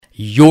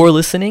You're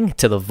listening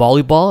to the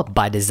Volleyball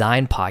by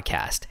Design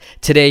podcast.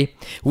 Today,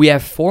 we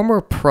have former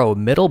pro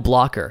middle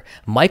blocker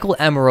Michael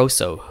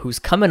Amoroso, who's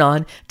coming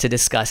on to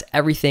discuss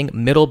everything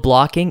middle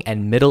blocking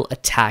and middle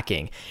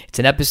attacking. It's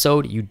an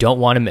episode you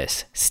don't want to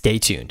miss. Stay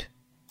tuned.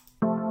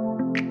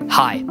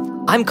 Hi,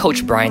 I'm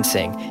Coach Brian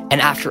Singh, and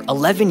after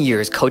 11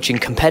 years coaching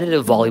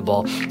competitive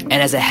volleyball and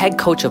as a head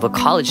coach of a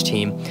college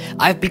team,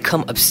 I've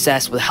become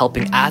obsessed with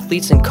helping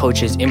athletes and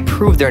coaches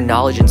improve their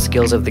knowledge and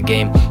skills of the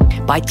game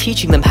by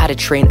teaching them how to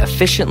train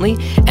efficiently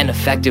and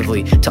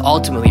effectively to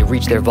ultimately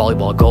reach their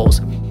volleyball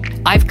goals.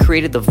 I've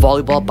created the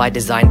Volleyball by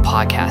Design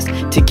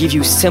podcast to give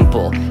you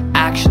simple,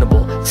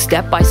 actionable,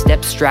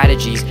 step-by-step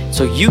strategies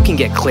so you can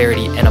get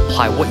clarity and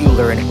apply what you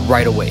learn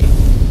right away.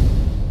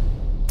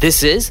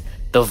 This is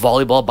the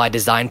Volleyball by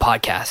Design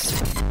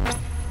podcast.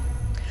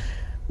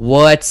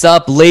 What's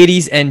up,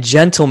 ladies and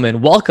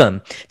gentlemen?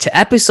 Welcome to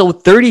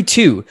episode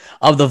 32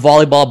 of the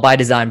Volleyball by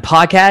Design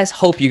podcast.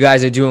 Hope you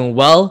guys are doing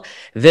well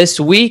this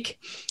week.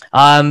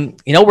 We're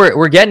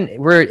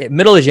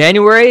middle of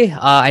January.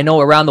 I know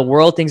around the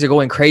world things are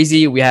going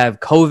crazy. We have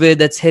COVID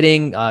that's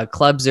hitting.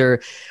 Clubs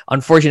are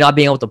unfortunately not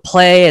being able to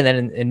play, and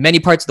then in many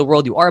parts of the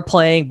world you are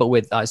playing, but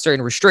with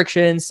certain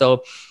restrictions.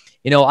 So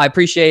I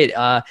appreciate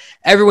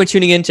everyone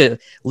tuning in to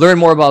learn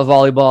more about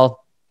volleyball,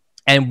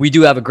 and we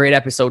do have a great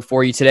episode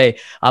for you today.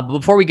 But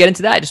before we get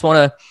into that, I just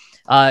want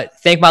to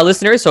thank my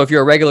listeners. So if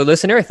you're a regular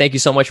listener, thank you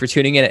so much for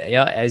tuning in.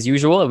 As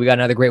usual, we got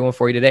another great one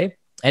for you today.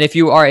 And if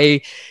you are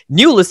a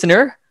new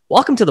listener,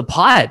 welcome to the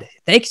pod.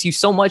 Thanks you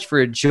so much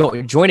for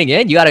joining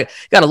in. You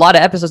got a lot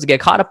of episodes to get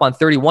caught up on,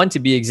 31 to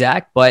be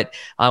exact, but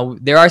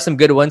there are some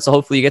good ones. So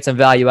hopefully you get some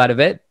value out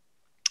of it.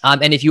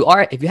 And if you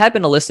have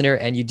been a listener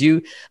and you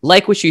do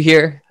like what you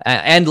hear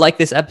and like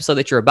this episode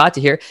that you're about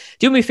to hear,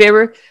 do me a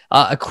favor,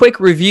 a quick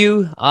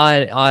review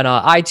on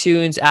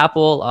iTunes,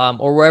 Apple,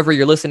 or wherever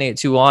you're listening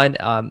to on,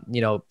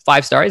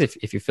 5 stars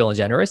if you're feeling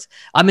generous.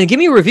 Give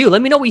me a review.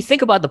 Let me know what you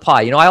think about the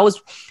pod. I always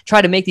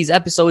try to make these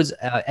episodes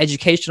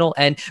educational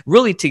and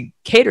really to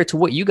cater to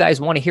what you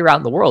guys want to hear out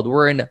in the world.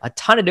 We're in a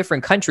ton of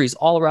different countries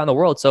all around the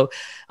world. So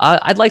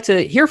I'd like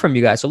to hear from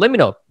you guys. So let me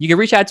know. You can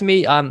reach out to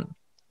me.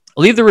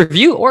 Leave the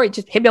review or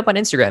just hit me up on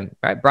Instagram,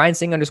 right? Brian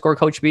Singh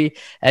 _Coach B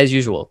as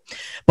usual.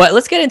 But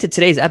let's get into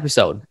today's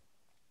episode.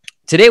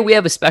 Today we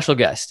have a special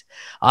guest.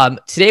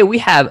 Today we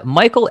have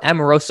Michael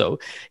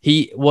Amoroso.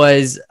 He's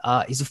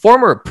a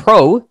former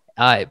pro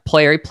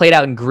player. He played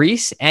out in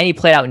Greece and he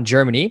played out in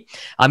Germany.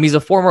 He's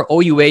a former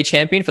OUA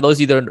champion. For those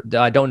of you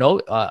that don't know,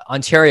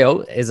 Ontario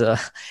is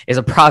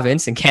a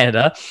province in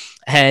Canada.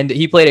 And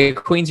he played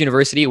at Queen's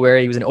University where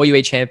he was an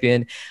OUA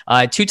champion,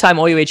 2-time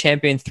OUA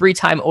champion,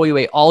 3-time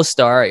OUA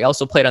All-Star. He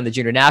also played on the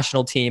junior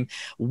national team.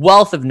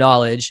 Wealth of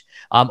knowledge,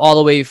 all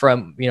the way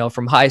from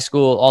high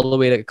school all the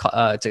way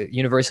to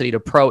university to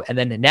pro. And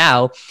then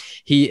now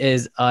he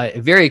is a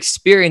very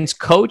experienced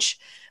coach.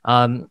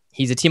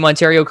 He's a Team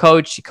Ontario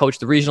coach. He coached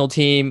the regional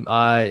team.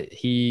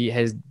 He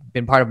has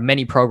been part of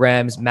many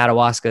programs.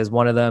 Madawaska is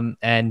one of them.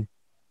 And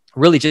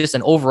really just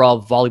an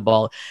overall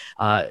volleyball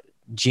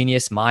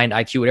genius, mind,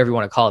 IQ, whatever you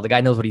want to call it. The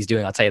guy knows what he's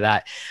doing. I'll tell you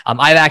that.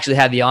 I've actually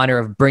had the honor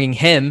of bringing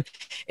him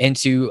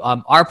into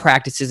our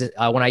practices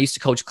when I used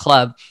to coach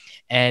club,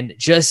 and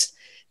just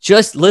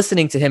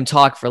listening to him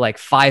talk for like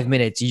 5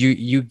 minutes,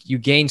 you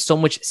gain so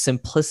much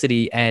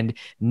simplicity and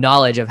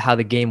knowledge of how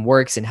the game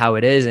works and how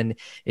it is. And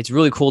it's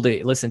really cool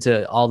to listen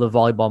to all the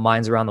volleyball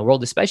minds around the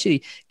world,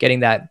 especially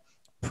getting that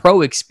pro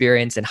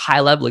experience and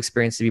high level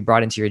experience to be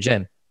brought into your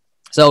gym.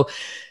 So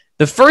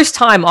the first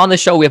time on the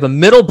show, we have a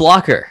middle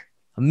blocker.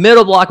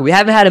 We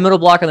haven't had a middle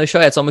blocker on the show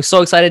yet, so I'm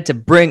so excited to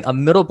bring a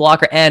middle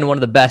blocker and one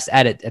of the best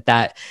at it at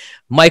that,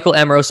 Michael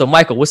Amoroso.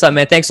 Michael, what's up,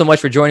 man? Thanks so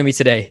much for joining me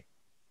today.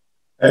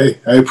 Hey,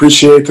 I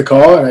appreciate the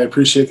call and I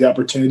appreciate the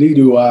opportunity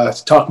to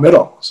talk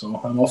middle. So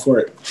I'm all for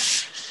it.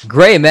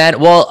 Great, man.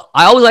 Well,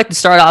 I always like to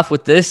start off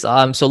with this.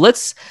 So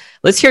let's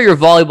hear your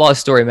volleyball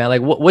story, man.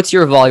 Like, what's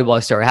your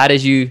volleyball story? How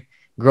did you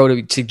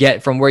grow to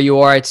get from where you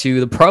are to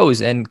the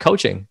pros and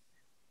coaching?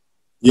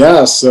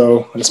 Yeah,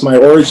 so that's my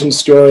origin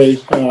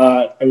story.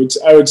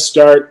 I would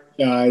start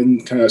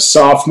in kind of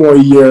sophomore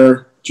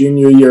year,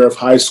 junior year of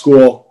high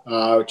school,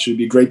 which would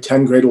be grade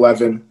 10, grade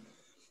 11.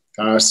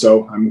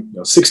 So I'm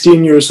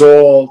 16 years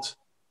old,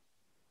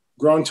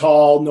 grown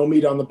tall, no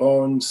meat on the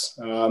bones.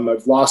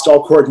 I've lost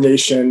all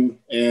coordination,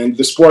 and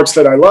the sports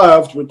that I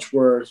loved, which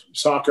were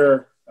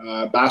soccer,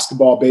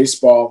 basketball,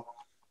 baseball,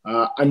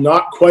 I'm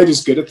not quite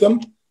as good at them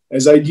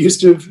as I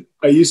used to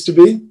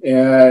be,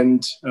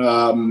 and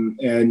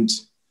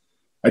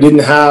I didn't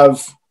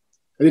have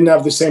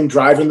the same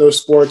drive in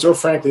those sports, or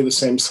frankly the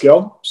same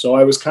skill. So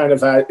I was kind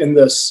of in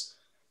this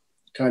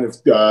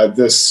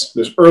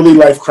early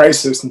life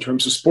crisis in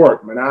terms of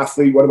sport. I'm an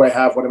athlete. What do I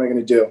have? What am I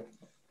going to do?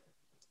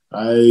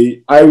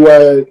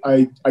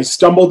 I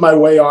stumbled my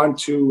way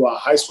onto a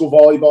high school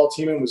volleyball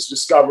team and was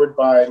discovered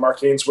by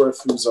Mark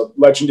Ainsworth, who's a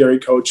legendary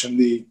coach in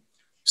the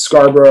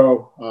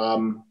Scarborough,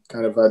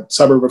 kind of a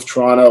suburb of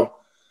Toronto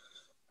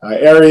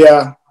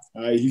area.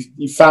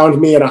 He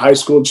found me in a high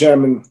school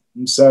gym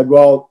and said,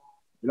 well,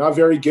 you're not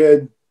very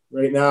good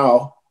right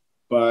now,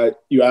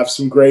 but you have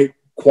some great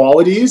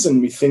qualities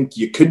and we think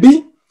you could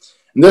be.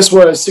 And this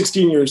was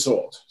 16 years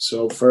old.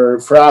 So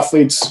for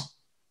athletes,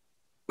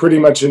 pretty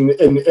much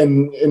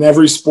in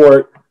every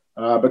sport,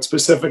 but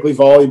specifically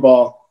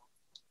volleyball,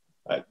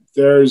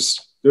 there's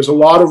a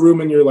lot of room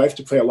in your life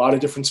to play a lot of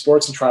different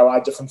sports and try a lot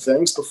of different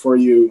things before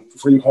you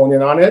hone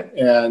in on it.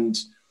 And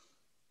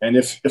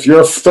if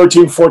you're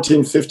 13,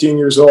 14, 15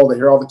 years old, I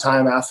hear all the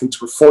time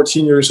athletes were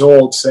 14 years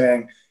old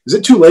saying, is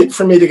it too late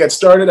for me to get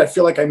started? I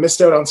feel like I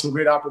missed out on some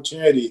great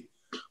opportunity.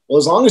 Well,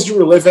 as long as you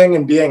were living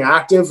and being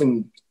active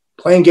and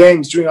playing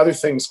games, doing other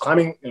things,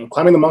 climbing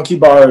the monkey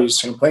bars,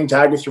 playing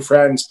tag with your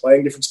friends,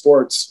 playing different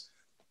sports,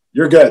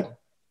 you're good.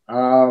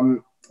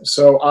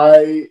 So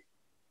I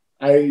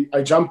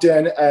jumped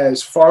in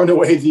as far and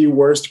away the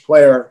worst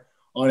player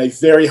on a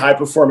very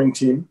high-performing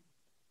team.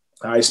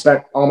 I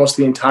spent almost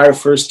the entire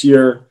first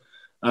year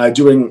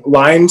doing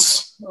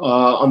lines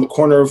on the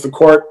corner of the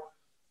court.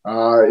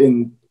 There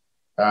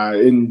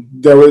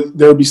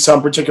would be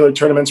some particular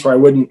tournaments where I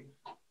wouldn't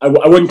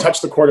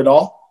touch the court at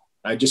all.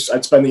 I'd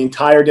spend the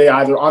entire day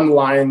either on the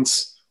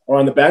lines or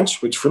on the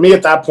bench, which for me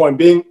at that point,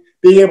 being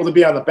able to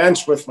be on the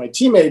bench with my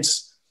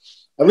teammates,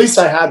 at least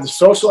I had the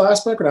social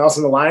aspect. When I was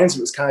in the lines,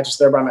 it was kind of just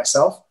there by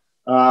myself.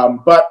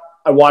 But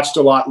I watched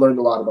a lot, learned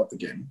a lot about the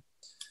game.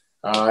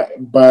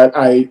 But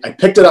I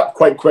picked it up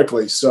quite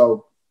quickly.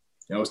 So,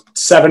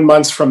 7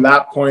 months from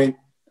that point,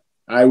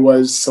 I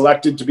was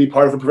selected to be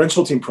part of a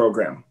provincial team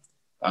program,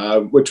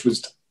 which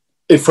was,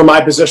 for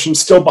my position,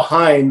 still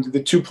behind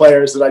the two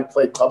players that I'd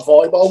played club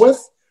volleyball with.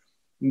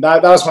 And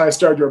that was when I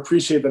started to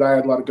appreciate that I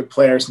had a lot of good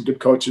players and good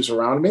coaches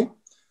around me,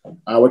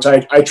 which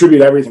I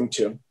attribute everything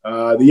to.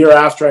 The year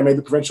after, I made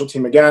the provincial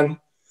team again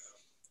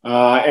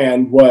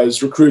and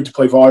was recruited to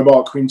play volleyball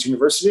at Queen's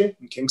University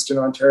in Kingston,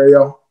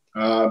 Ontario.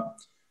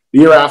 The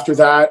year after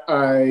that,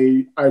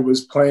 I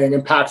was playing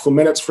impactful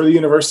minutes for the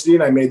university,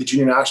 and I made the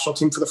junior national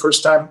team for the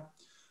first time.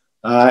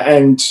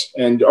 And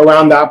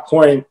around that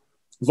point,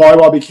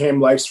 volleyball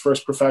became life's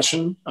first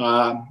profession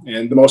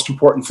and the most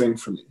important thing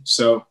for me.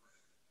 So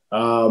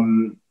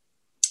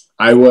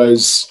I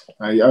was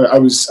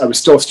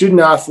still a student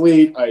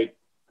athlete. I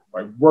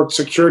worked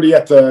security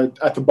at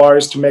the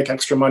bars to make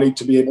extra money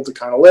to be able to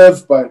kind of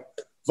live, but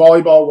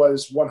volleyball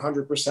was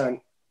 100%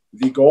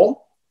 the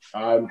goal.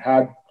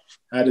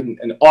 Had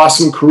an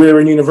awesome career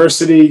in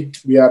university.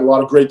 We had a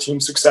lot of great team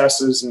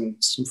successes and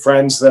some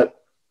friends that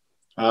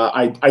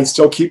I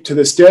still keep to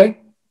this day.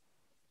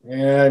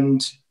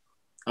 And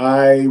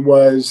I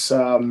was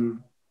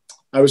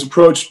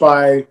approached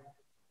by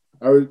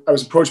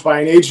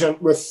an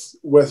agent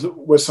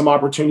with some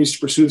opportunities to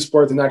pursue the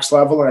sport at the next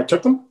level, and I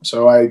took them.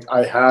 So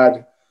I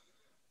had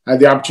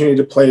the opportunity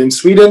to play in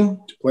Sweden,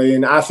 to play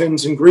in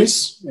Athens in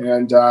Greece,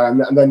 and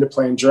then to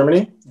play in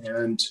Germany.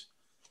 And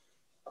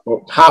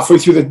halfway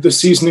through the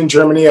season in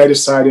Germany, I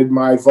decided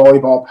my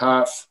volleyball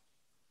path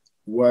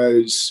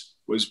was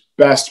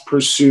best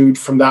pursued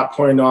from that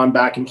point on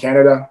back in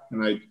Canada.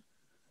 And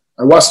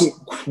I wasn't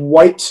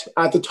quite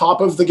at the top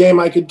of the game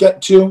I could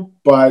get to,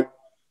 but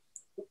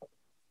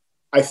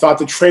I thought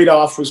the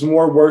trade-off was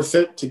more worth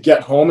it to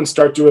get home and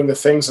start doing the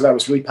things that I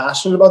was really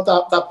passionate about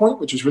that point,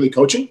 which was really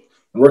coaching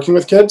and working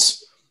with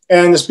kids,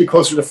 and just be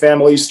closer to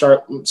family,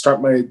 start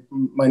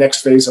my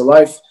next phase of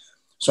life.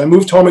 So I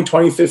moved home in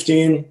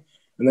 2015.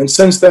 And then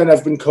since then,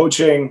 I've been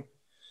coaching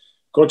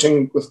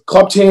with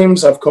club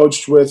teams. I've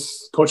coached with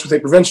a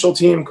provincial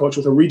team, coached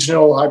with a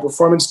regional high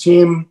performance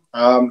team.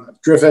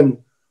 I've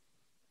driven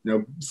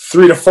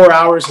 3 to 4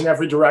 hours in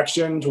every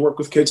direction to work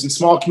with kids in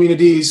small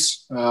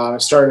communities. I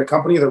started a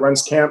company that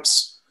runs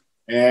camps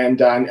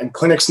and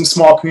clinics in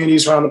small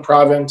communities around the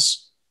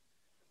province.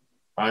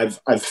 I've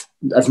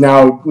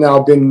now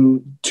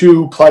been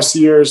 2+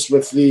 years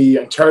with the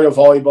Ontario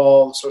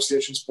Volleyball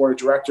Association's board of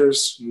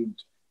directors,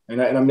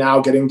 and I'm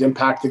now getting to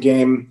impact the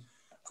game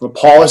from a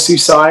policy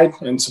side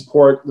and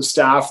support the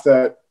staff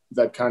that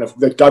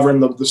govern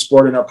the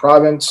sport in our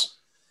province.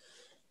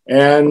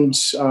 And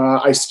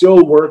I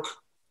still work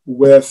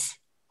with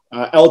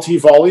LT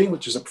Volley,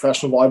 which is a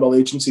professional volleyball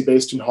agency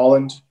based in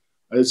Holland.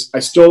 I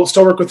still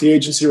work with the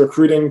agency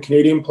recruiting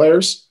Canadian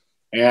players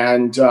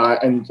and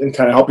kind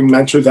of helping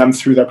mentor them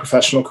through their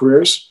professional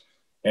careers.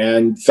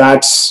 And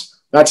that's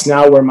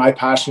now where my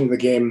passion of the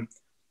game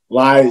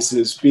lies,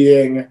 is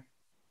being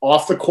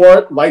off the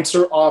court. Lights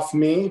are off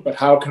me, but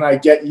how can I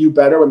get you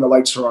better when the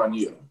lights are on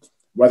you?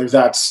 Whether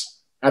that's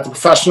at the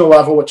professional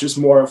level, which is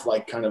more of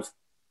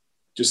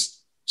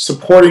just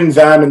supporting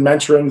them and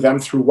mentoring them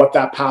through what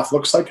that path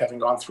looks like, having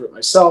gone through it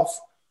myself,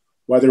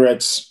 whether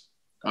it's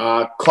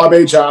club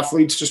age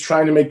athletes just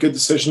trying to make good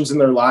decisions in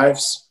their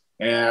lives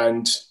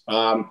and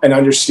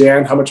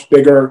understand how much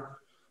bigger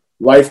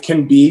life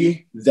can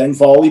be than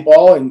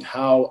volleyball, and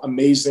how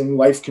amazing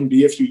life can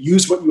be if you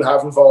use what you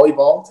have in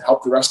volleyball to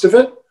help the rest of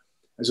it,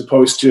 as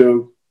opposed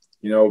to,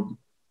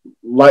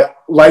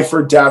 life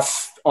or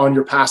death on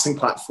your passing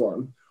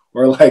platform,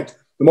 or the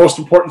most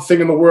important thing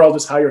in the world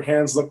is how your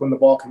hands look when the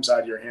ball comes out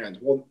of your hand.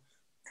 Well,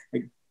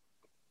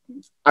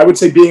 I would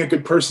say being a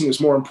good person is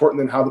more important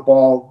than how the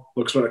ball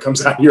looks when it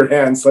comes out of your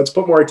hands. So let's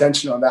put more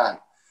attention on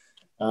that.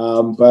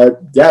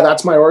 But yeah,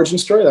 that's my origin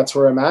story. That's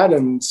where I'm at.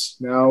 And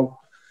now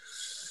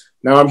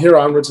I'm here,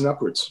 onwards and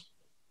upwards.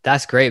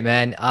 That's great,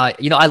 man. I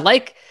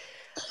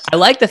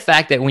like the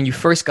fact that when you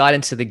first got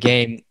into the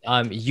game,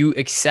 you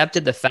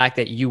accepted the fact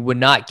that you would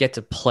not get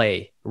to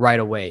play right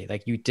away.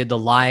 Like you did the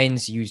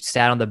lines, you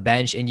sat on the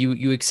bench, and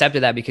you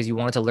accepted that because you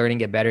wanted to learn and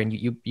get better. And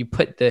you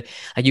put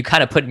you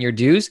kind of put in your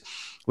dues,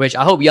 which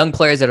I hope young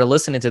players that are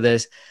listening to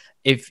this,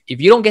 if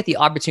you don't get the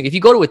opportunity, if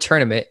you go to a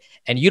tournament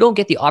and you don't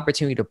get the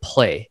opportunity to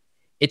play,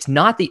 it's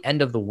not the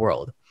end of the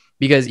world.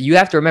 Because you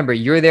have to remember,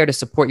 you're there to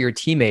support your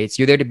teammates.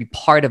 You're there to be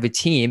part of a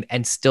team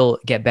and still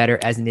get better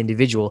as an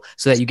individual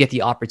so that you get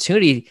the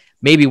opportunity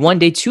maybe one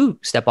day to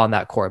step on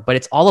that court. But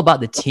it's all about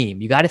the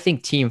team. You got to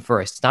think team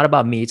first. It's not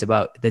about me. It's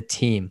about the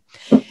team.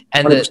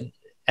 And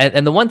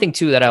the one thing,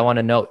 too, that I want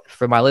to note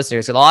for my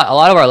listeners, a lot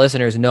of our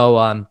listeners know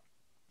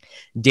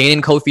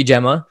Danon Kofi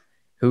Gemma,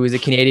 who is a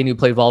Canadian who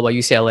played volleyball at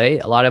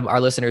UCLA. A lot of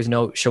our listeners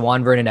know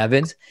Shawan Vernon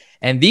Evans.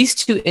 And these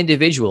two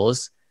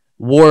individuals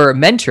were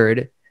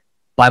mentored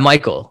by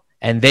Michael.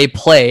 And they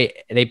played,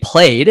 well,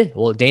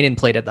 Danon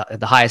played at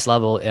the highest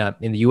level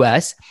in the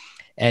US,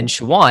 and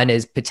Shawan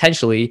is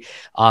potentially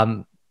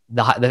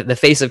the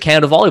face of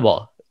Canada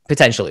volleyball,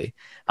 potentially,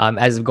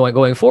 as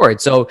going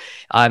forward. So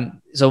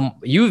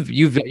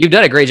you've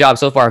done a great job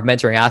so far of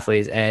mentoring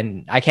athletes,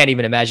 and I can't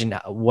even imagine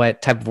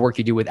what type of work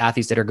you do with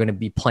athletes that are going to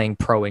be playing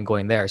pro and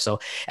going there. So,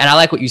 and I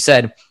like what you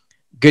said,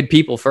 good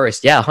people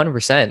first. Yeah,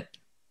 100%.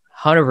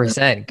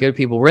 Good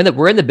people.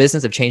 We're in the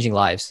business of changing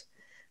lives.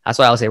 That's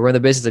why I'll say we're in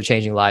the business of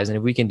changing lives. And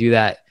if we can do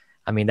that,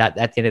 I mean, that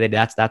at the end of the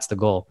day, that's the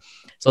goal.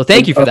 So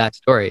thank you for that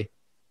story.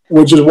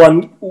 Which is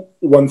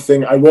one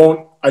thing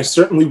I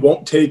certainly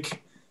won't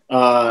take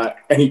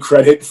any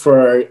credit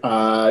for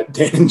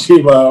Danon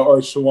Chima or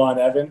Shawan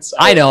Evans.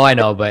 I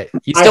know, but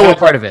you still were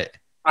part of it.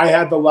 I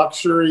had the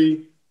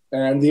luxury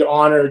and the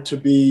honor to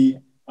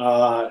be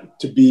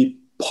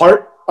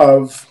part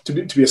of, to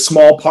be a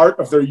small part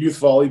of their youth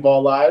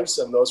volleyball lives.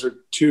 And those are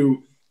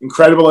two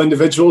incredible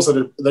individuals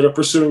that are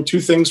pursuing two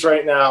things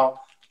right now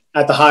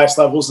at the highest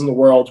levels in the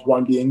world,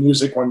 one being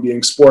music, one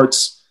being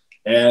sports.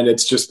 And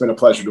it's just been a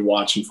pleasure to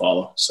watch and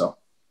follow. So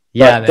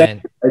yeah,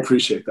 man, I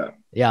appreciate that.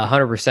 Yeah,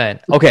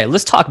 100%. Okay,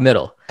 let's talk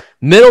middle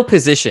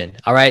position.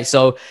 All right.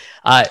 So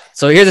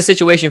here's a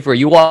situation for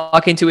you. You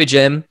walk into a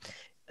gym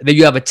that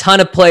you have a ton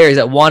of players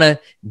that want to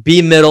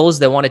be middles,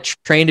 that want to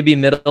train to be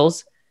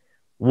middles.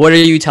 What are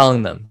you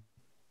telling them?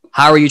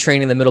 How are you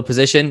training the middle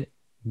position?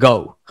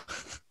 Go.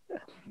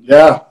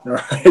 Yeah. All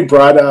right.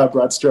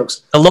 Broad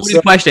strokes. A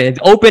loaded question. It's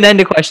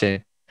open-ended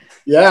question.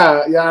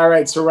 Yeah. All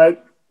right. So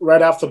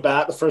right off the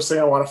bat, the first thing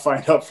I want to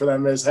find out for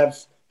them is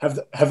have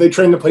they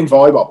trained to play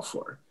volleyball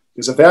before?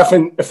 Because if they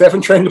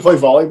haven't trained to play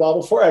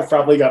volleyball before, I've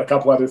probably got a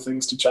couple other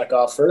things to check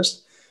off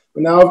first.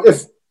 But now,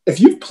 if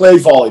you've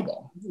played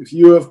volleyball, if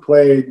you have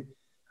played,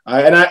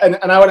 and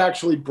I would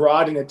actually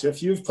broaden it to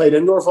if you've played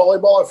indoor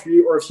volleyball,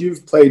 if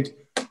you've played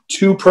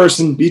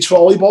 2-person beach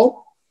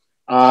volleyball,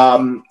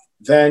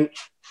 then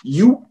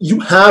you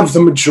have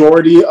the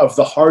majority of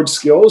the hard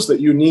skills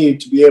that you need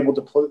to be able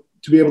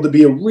to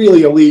be a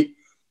really elite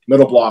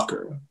middle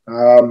blocker.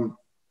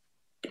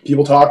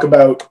 People talk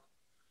about,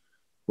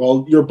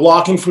 well, you're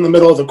blocking from the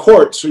middle of the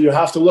court, so you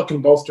have to look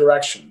in both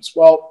directions.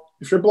 Well,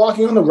 if you're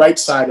blocking on the right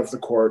side of the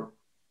court,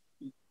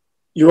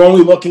 you're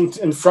only looking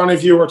in front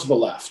of you or to the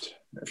left.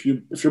 If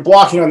you're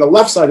blocking on the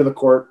left side of the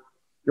court,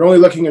 you're only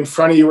looking in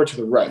front of you or to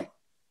the right.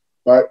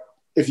 But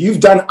if you've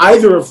done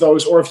either of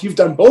those, or if you've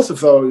done both of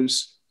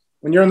those,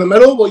 when you're in the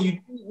middle, well,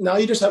 now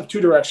you just have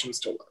two directions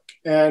to look.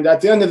 And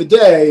at the end of the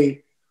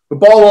day, the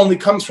ball only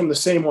comes from the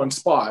same one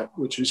spot,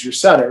 which is your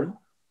setter,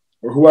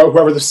 or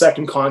whoever the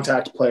second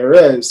contact player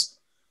is.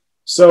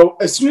 So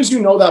as soon as you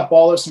know that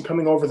ball isn't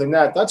coming over the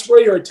net, that's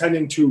where you're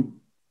attending to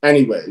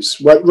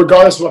anyways,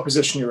 regardless of what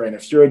position you're in.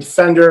 If you're a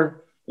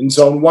defender in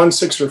zone 1,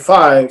 6, or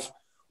 5,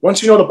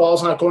 once you know the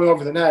ball's not going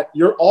over the net,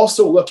 you're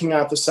also looking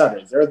at the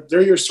setter.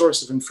 They're your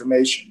source of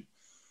information.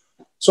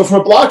 So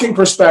from a blocking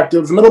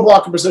perspective, the middle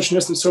blocker position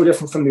isn't so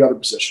different from the other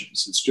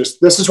positions. It's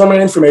just, this is where my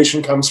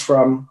information comes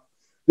from.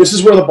 This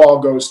is where the ball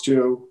goes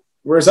to.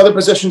 Whereas other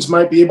positions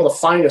might be able to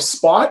find a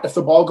spot. If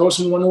the ball goes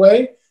in one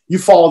way, you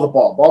follow the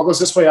ball. Ball goes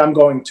this way, I'm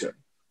going to.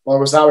 Ball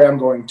goes that way, I'm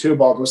going to.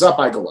 Ball goes up,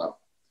 I go up.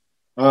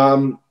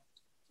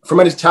 From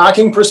an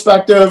attacking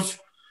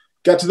perspective,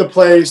 get to the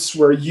place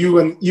where you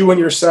and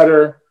your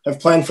setter have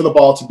planned for the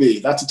ball to be.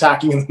 That's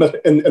attacking in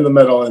the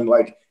middle and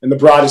like in the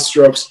broadest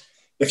strokes.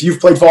 If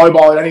you've played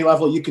volleyball at any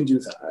level, you can do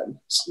that.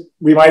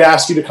 We might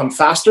ask you to come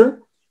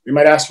faster. We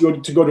might ask you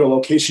to go to a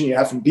location you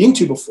haven't been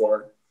to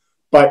before,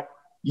 but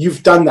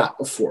you've done that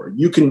before.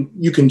 You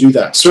can do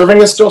that. Serving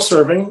is still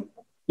serving.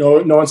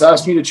 No one's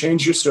asking you to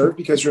change your serve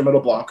because you're a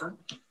middle blocker.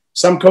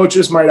 Some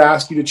coaches might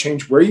ask you to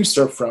change where you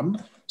serve from.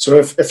 So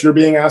if you're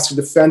being asked to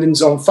defend in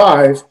zone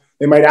 5,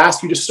 they might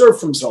ask you to serve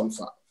from zone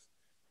 5.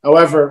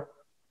 However,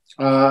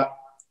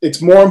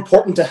 it's more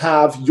important to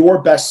have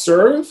your best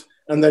serve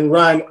and then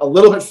run a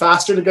little bit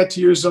faster to get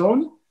to your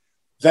zone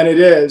than it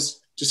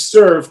is to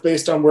serve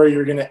based on where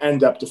you're going to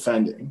end up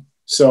defending.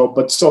 So,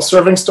 but still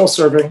serving.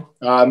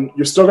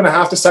 You're still going to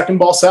have to second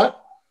ball set,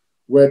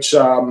 which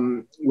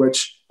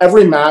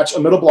every match, a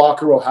middle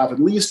blocker will have at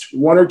least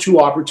one or two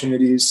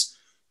opportunities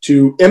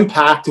to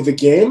impact the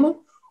game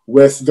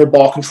with their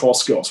ball control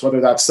skills,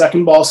 whether that's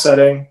second ball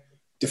setting,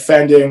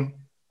 defending,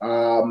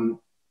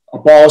 a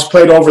ball is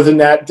played over the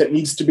net that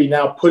needs to be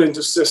now put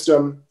into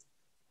system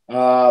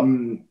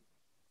on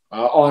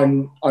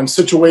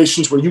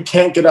situations where you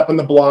can't get up in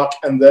the block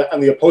and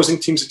the opposing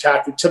team's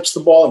attacker tips the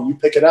ball and you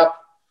pick it up.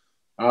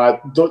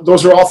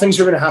 Those are all things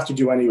you're going to have to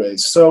do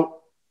anyways. So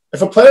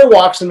if a player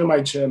walks into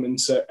my gym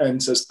and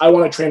says, I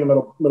want to train the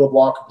middle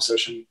blocker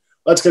position,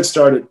 let's get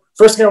started.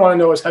 First thing I want to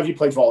know is, have you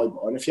played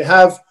volleyball? And if you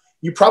have,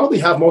 you probably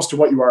have most of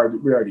what we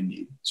already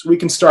need. So we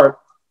can start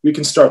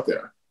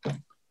there.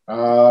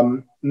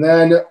 And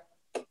then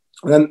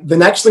the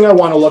next thing I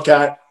want to look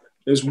at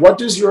is, what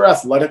does your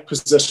athletic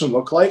position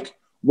look like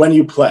when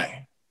you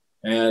play?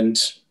 And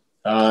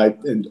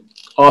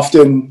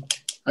often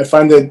I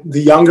find that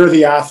the younger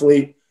the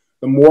athlete,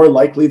 the more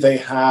likely they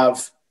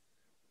have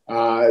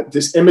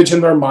this image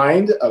in their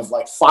mind of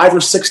like 5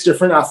 or 6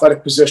 different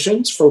athletic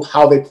positions for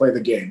how they play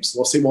the game. So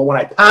they'll say, well, when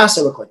I pass,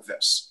 I look like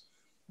this.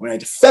 When I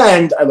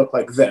defend, I look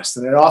like this.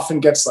 And it often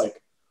gets like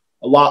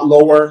a lot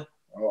lower,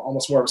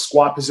 almost more of a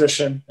squat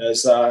position.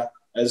 As a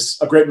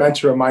great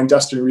mentor of mine,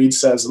 Dustin Reed,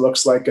 says, it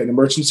looks like an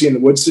emergency in the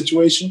woods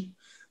situation.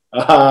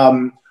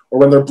 Or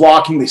when they're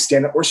blocking, they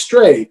stand up or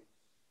straight.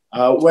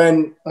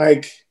 When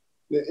like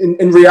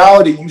in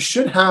reality, you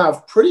should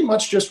have pretty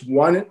much just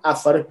one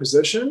athletic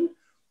position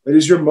that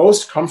is your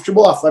most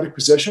comfortable athletic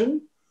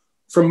position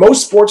for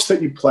most sports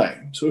that you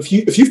play. So if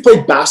you've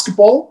played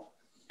basketball,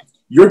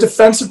 your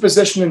defensive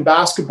position in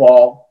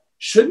basketball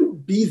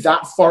shouldn't be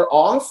that far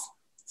off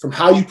from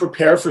how you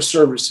prepare for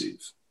serve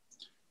receive.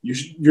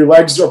 Your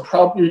legs are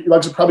probably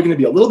going to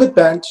be a little bit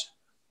bent.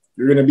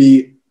 You're going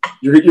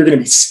to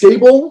be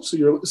stable. So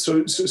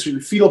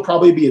your feet will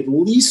probably be at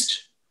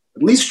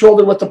least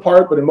shoulder width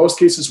apart, but in most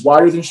cases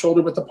wider than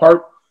shoulder width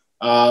apart.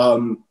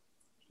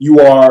 You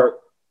are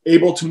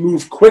able to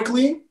move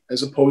quickly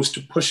as opposed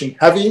to pushing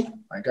heavy.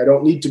 Like, I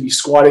don't need to be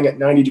squatting at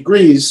 90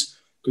 degrees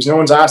because no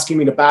one's asking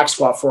me to back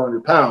squat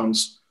 400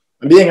 pounds.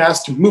 I'm being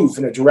asked to move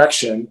in a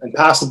direction and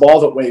pass a ball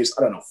that weighs,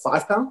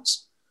 5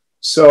 pounds.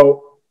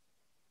 So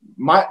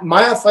my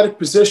athletic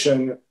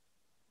position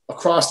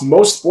across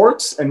most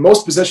sports and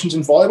most positions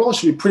in volleyball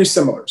should be pretty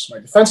similar. So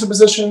my defensive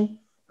position,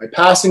 my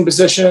passing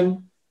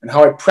position, and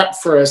how I prep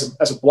for as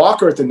a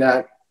blocker at the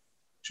net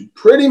should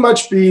pretty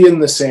much be in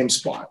the same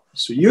spot.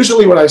 So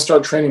usually when I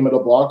start training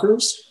middle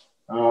blockers,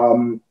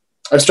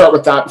 I start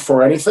with that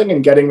before anything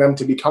and getting them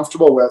to be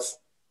comfortable with,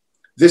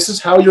 this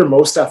is how you're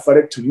most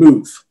athletic to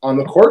move on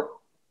the court.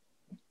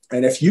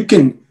 And if you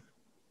can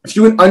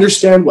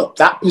understand what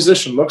that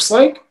position looks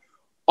like,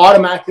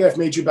 automatically I've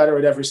made you better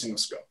at every single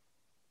skill.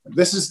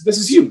 This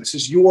is you. This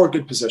is your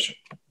good position.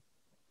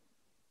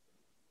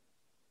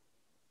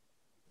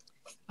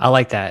 I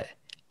like that.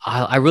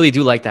 I really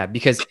do like that,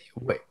 because,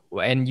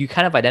 and you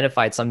kind of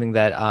identified something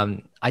that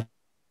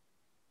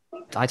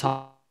I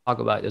talk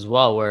about as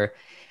well, where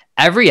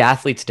every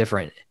athlete's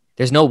different.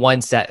 There's no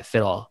one set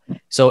fit all.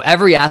 So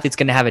every athlete's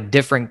going to have a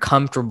different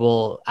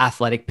comfortable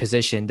athletic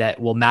position that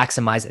will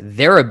maximize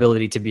their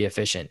ability to be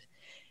efficient.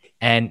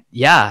 And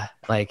yeah,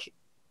 like,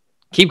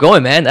 keep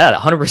going, man. That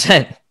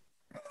 100%.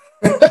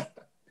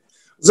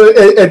 So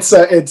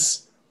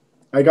it's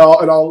like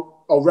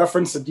I'll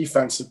reference the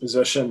defensive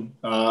position,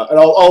 and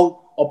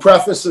I'll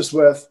preface this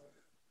with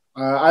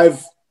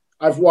I've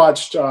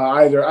watched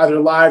either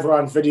live or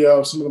on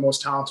video some of the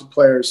most talented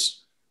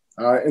players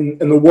in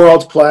the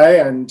world play,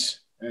 and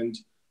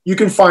you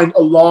can find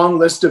a long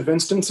list of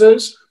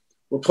instances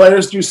where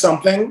players do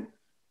something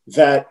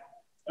that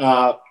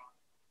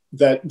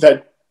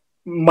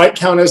might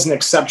count as an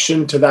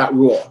exception to that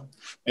rule.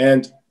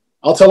 And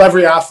I'll tell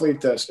every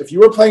athlete this: if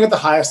you are playing at the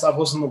highest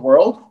levels in the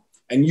world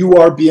and you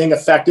are being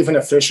effective and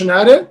efficient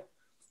at it,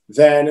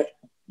 then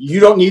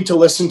you don't need to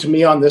listen to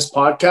me on this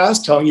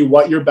podcast telling you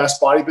what your best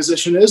body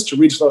position is to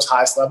reach those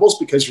highest levels,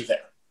 because you're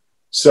there.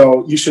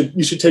 So you should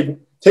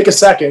take a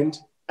second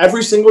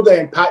every single day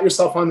and pat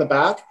yourself on the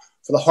back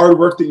for the hard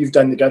work that you've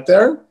done to get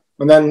there.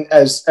 And then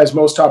as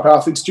most top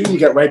athletes do, you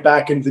get right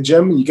back into the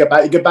gym, and you get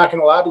back in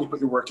the lab and you put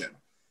your work in.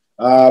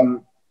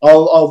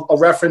 I'll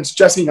reference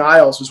Jessie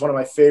Niles, who's one of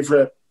my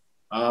favorite.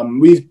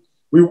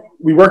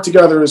 We work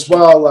together as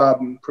well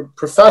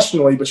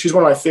professionally, but she's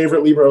one of my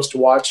favorite liberos to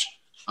watch.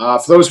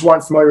 For those who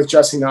aren't familiar with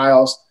Jessie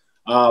Niles,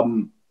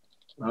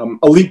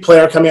 elite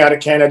player coming out of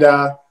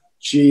Canada.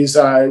 She's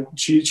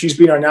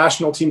been our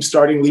national team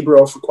starting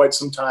libero for quite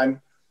some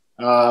time,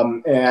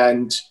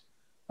 and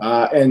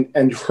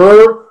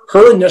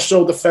her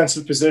initial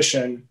defensive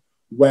position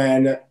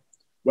when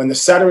the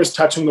setter is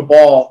touching the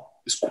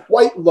ball is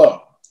quite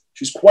low.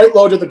 She's quite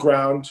low to the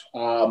ground,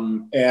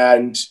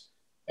 and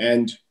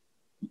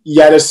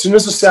yet as soon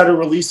as the setter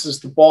releases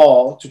the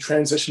ball to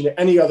transition to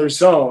any other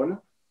zone,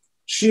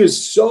 she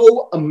is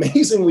so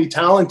amazingly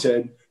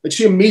talented that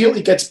she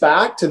immediately gets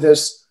back to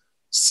this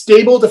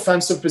stable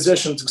defensive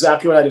position. It's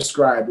exactly what I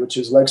described, which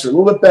is legs are a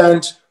little bit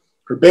bent,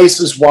 her base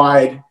is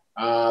wide,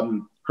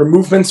 her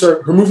movements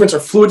are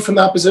fluid from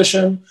that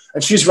position,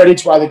 and she's ready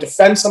to either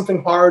defend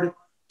something hard,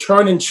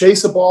 turn and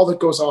chase a ball that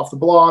goes off the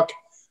block,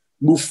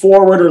 move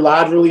forward or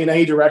laterally in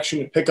any direction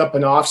to pick up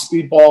an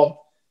off-speed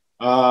ball.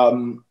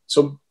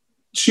 So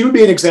she would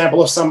be an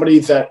example of somebody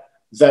that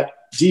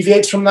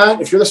deviates from that.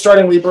 If you're the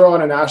starting libero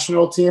on a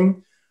national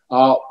team,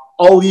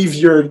 I'll leave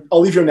your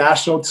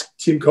national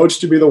team coach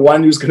to be the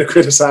one who's going to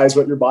criticize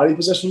what your body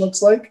position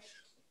looks like.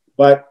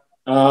 But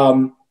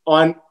on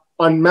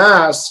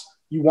mass,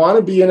 you want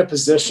to be in a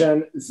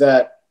position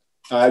that,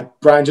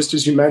 Brian, just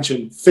as you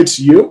mentioned, fits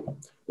you,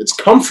 it's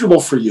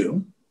comfortable for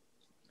you,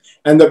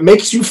 and that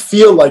makes you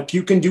feel like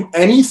you can do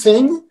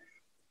anything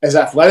as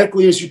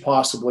athletically as you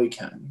possibly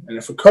can. And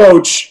if a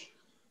coach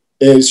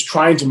is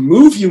trying to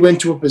move you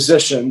into a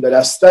position that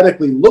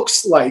aesthetically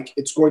looks like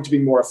it's going to be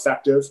more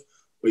effective,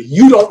 but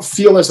you don't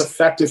feel as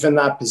effective in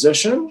that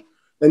position,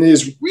 then it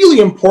is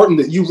really important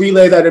that you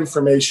relay that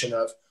information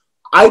of,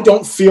 I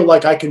don't feel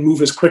like I can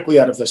move as quickly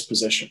out of this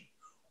position,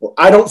 or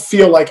I don't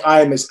feel like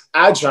I am as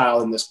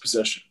agile in this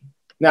position.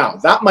 Now,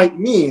 that might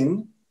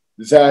mean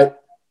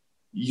that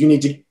you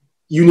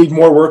need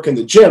more work in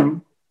the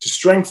gym to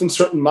strengthen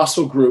certain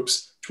muscle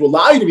groups to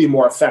allow you to be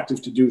more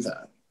effective to do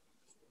that.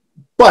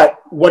 But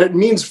what it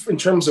means in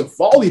terms of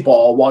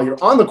volleyball while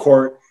you're on the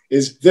court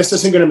is this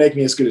isn't going to make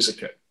me as good as a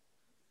kid.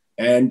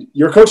 And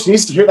your coach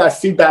needs to hear that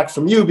feedback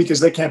from you,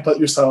 because they can't put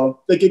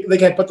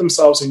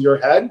themselves in your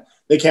head.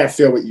 They can't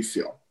feel what you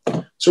feel.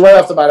 So right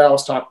off the bat, I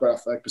always talk about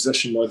athletic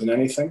position more than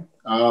anything.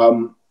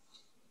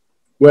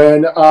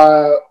 When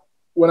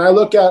I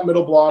look at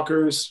middle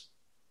blockers,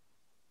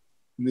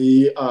 in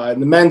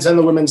the men's and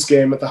the women's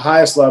game at the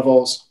highest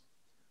levels,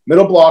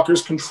 middle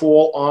blockers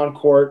control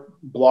on-court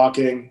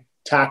blocking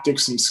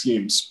tactics and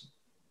schemes.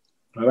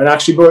 And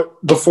actually,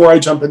 before I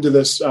jump into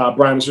this,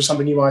 Brian, is there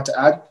something you wanted to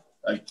add?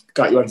 I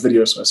got you on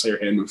video, so I saw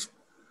your hand move.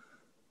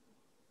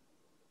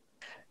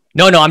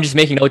 No, I'm just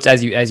making notes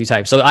as you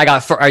type. So I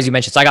got, as you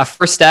mentioned, I got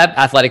first step,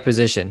 athletic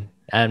position,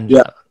 and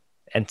and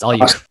it's all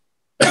you.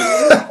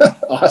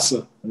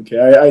 Awesome.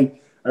 Okay,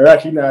 I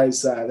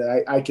recognize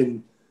that I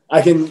can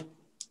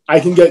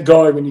get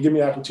going when you give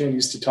me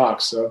opportunities to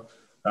talk. So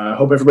I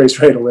hope everybody's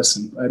ready to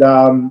listen. But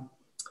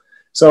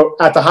so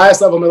at the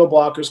highest level, middle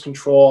blockers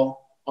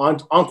control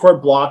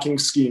on-court blocking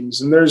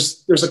schemes, and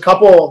there's a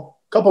couple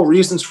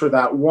reasons for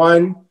that.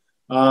 One,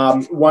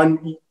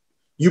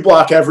 you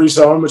block every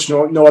zone, which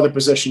no other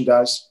position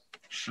does.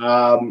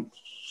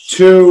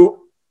 Two,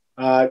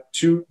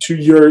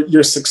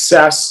 your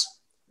success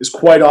is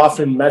quite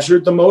often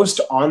measured the most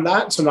on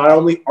that. So not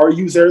only are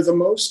you there the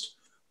most,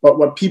 but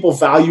what people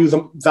value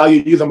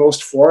you the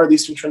most for, at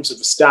least in terms of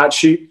the stat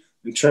sheet,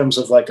 in terms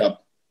of like a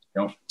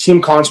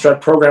team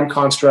construct, program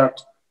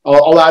construct.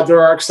 I'll add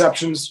there are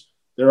exceptions.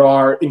 There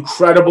are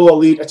incredible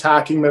elite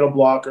attacking middle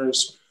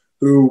blockers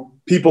who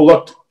people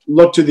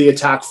look to the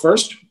attack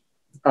first.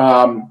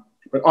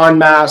 But en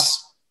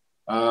masse,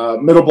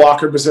 middle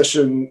blocker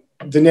position,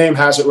 the name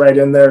has it right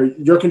in there.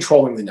 You're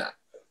controlling the net.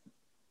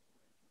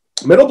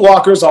 Middle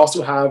blockers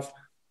also have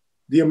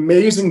the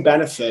amazing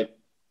benefit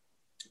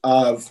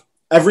of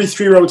every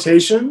 3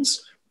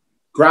 rotations,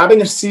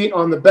 grabbing a seat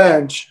on the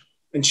bench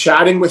and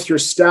chatting with your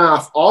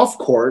staff off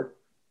court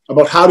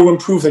about how to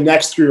improve the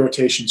next 3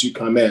 rotations you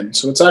come in.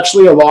 So it's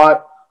actually a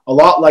lot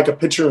like a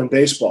pitcher in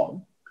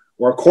baseball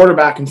or a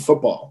quarterback in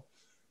football.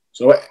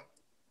 So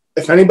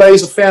if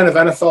anybody's a fan of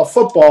NFL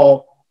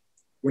football,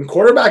 when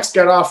quarterbacks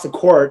get off the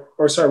court,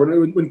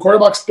 when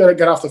quarterbacks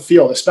get off the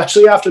field,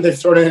 especially after they've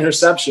thrown an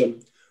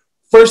interception,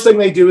 first thing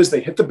they do is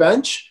they hit the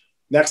bench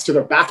next to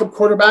their backup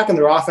quarterback and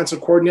their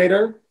offensive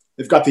coordinator.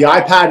 They've got the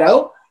iPad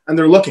out and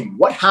they're looking,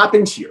 what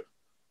happened here?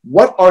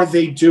 What are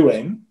they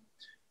doing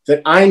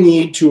that I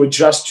need to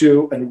adjust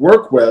to and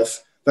work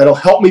with that'll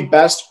help me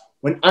best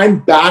when I'm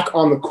back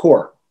on the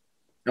court?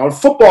 Now in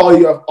football,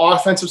 you have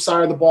offensive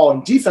side of the ball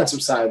and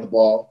defensive side of the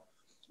ball.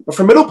 But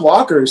for middle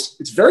blockers,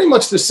 it's very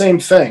much the same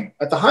thing.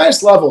 At the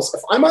highest levels,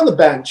 if I'm on the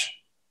bench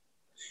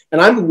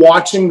and I'm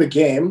watching the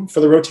game for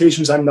the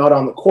rotations I'm not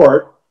on the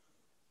court,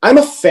 I'm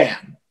a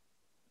fan.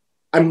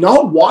 I'm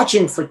not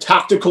watching for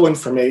tactical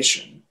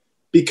information,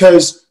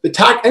 because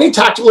any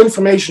tactical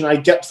information I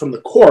get from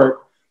the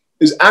court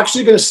is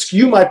actually going to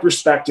skew my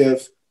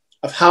perspective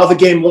of how the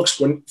game looks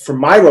for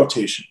my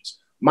rotations.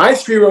 My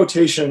 3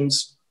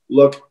 rotations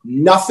look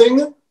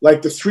nothing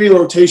like the 3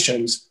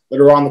 rotations that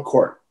are on the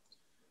court.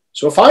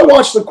 So if I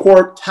watch the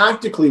court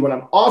tactically when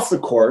I'm off the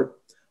court,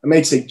 I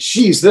may say,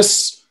 geez,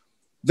 this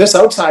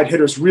outside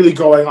hitter is really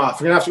going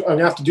off. I'm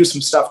gonna have to do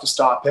some stuff to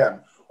stop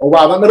him. Or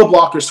wow, that middle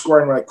blocker is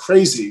scoring like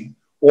crazy.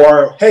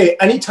 Or hey,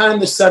 anytime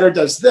the setter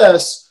does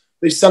this,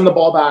 they send the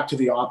ball back to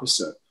the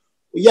opposite.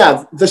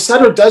 Yeah, the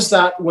setter does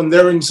that when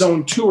they're in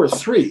zone 2 or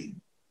 3.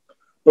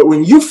 But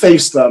when you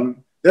face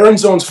them, they're in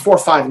zones 4,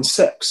 5, and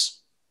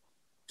 6.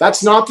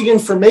 That's not the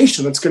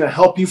information that's going to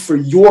help you for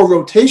your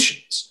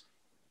rotations.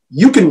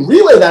 You can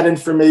relay that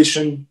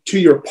information to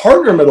your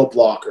partner middle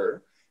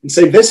blocker and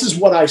say, this is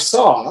what I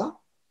saw.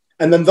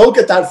 And then they'll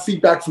get that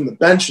feedback from the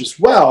bench as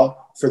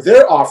well for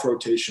their off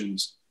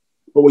rotations.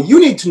 But what you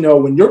need to know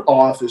when you're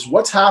off is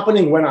what's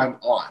happening when I'm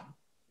on,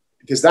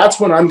 because that's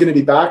when I'm going to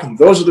be back. And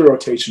those are the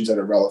rotations that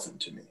are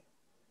relevant to me.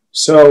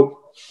 So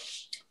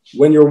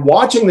when you're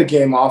watching the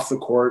game off the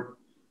court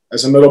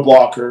as a middle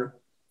blocker,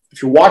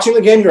 if you're watching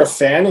the game, you're a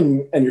fan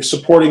and you're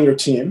supporting your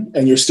team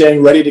and you're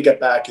staying ready to get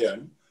back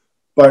in.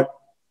 But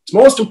what's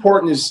most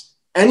important is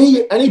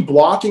any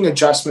blocking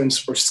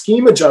adjustments or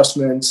scheme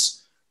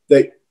adjustments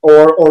that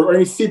or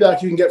any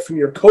feedback you can get from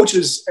your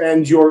coaches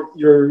and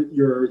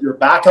your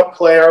backup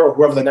player or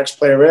whoever the next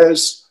player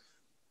is.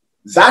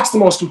 That's the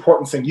most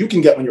important thing you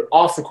can get when you're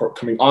off the court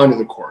coming onto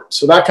the court.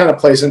 So that kind of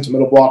plays into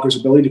middle blockers'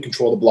 ability to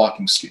control the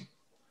blocking scheme.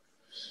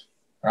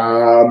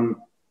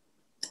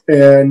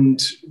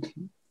 And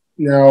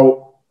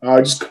now,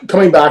 just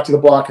coming back to the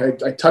block,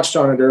 I touched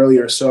on it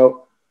earlier.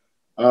 So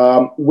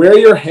where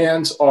your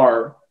hands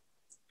are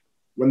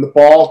when the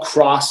ball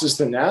crosses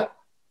the net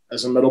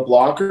as a middle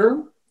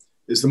blocker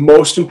is the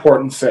most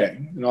important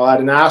thing. And I'll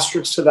add an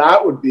asterisk to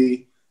that would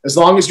be as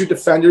long as your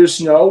defenders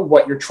know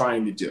what you're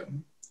trying to do.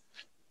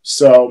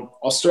 So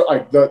I'll start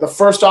like the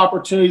first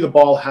opportunity the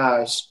ball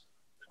has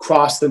to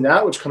cross the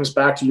net, which comes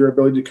back to your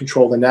ability to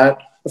control the net.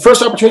 The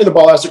first opportunity the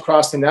ball has to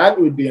cross the net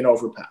would be an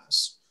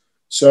overpass.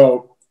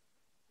 So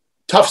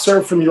tough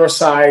serve from your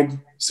side,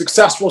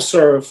 successful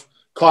serve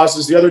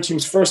causes the other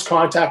team's first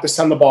contact to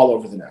send the ball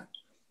over the net.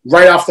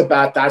 Right off the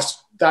bat,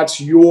 that's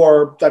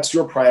your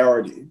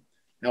priority.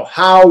 Now,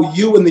 how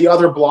you and the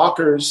other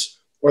blockers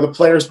or the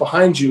players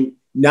behind you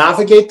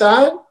navigate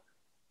that,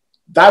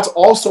 that's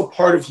also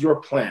part of your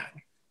plan.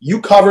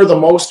 You cover the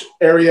most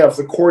area of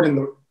the court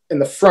in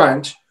the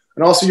front,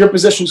 and also your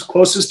position is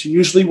closest to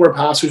usually where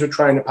passers are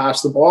trying to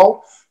pass the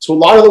ball. So a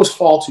lot of those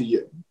fall to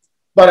you.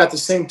 But at the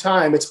same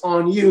time, it's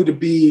on you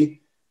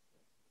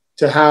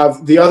to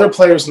have the other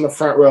players in the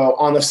front row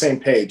on the same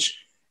page.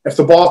 If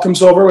the ball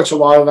comes over, which a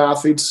lot of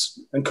athletes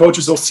and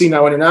coaches will see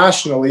now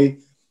internationally,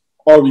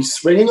 are we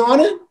swinging on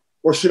it,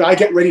 or should I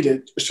get ready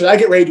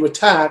to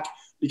attack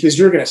because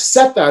you're going to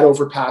set that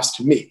overpass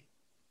to me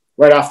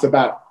right off the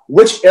bat?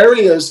 Which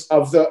areas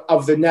of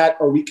the net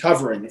are we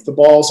covering? If the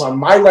ball's on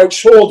my right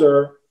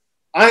shoulder,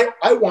 I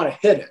want to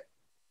hit it.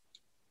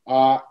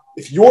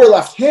 If you're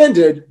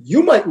left-handed,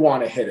 you might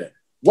want to hit it.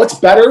 What's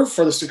better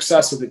for the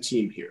success of the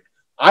team here?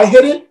 I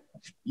hit it,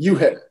 you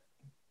hit it.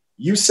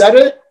 You set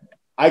it,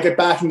 I get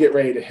back and get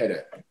ready to hit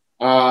it.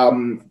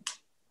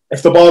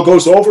 If the ball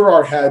goes over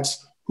our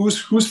heads,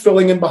 who's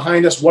filling in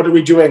behind us? What are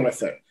we doing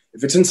with it?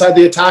 If it's inside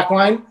the attack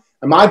line,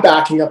 am I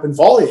backing up and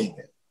volleying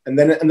it? And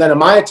then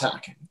am I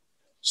attacking?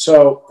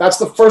 So that's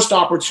the first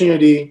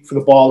opportunity for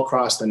the ball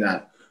across the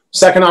net.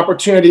 Second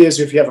opportunity is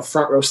if you have a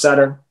front row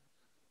setter.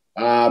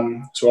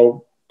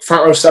 So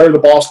front row setter, the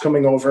ball's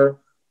coming over.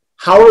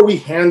 How are we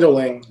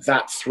handling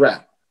that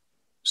threat?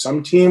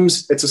 Some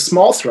teams, it's a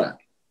small threat.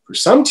 For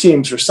some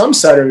teams or some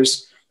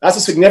setters, that's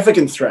a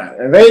significant threat.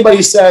 And if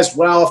anybody says,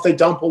 well, if they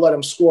dump, we'll let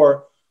them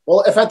score.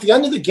 Well, if at the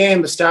end of the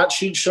game, the stat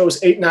sheet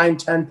shows 8, 9,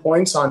 10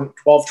 points on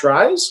 12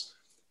 tries,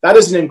 that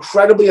is an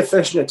incredibly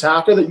efficient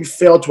attacker that you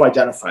failed to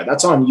identify.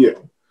 That's on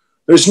you.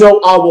 There's no,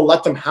 we'll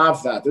let them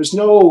have that.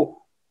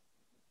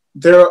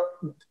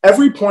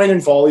 Every point in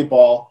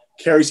volleyball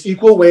carries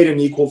equal weight and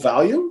equal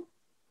value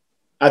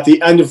at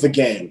the end of the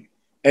game.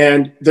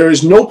 And there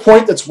is no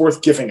point that's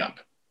worth giving up.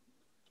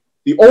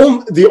 The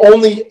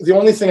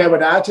only thing I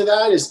would add to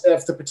that is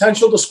if the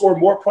potential to score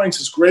more points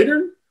is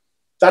greater,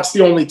 that's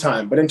the only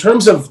time. But in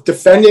terms of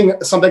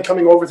defending something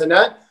coming over the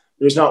net,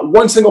 there's not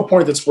one single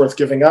point that's worth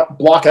giving up.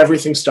 Block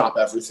everything, stop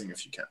everything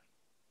if you can.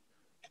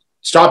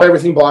 Stop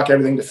everything, block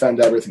everything,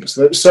 defend everything.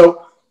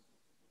 So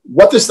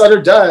what the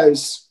setter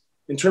does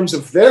in terms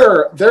of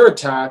their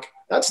attack,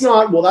 that's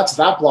not, well, that's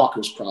that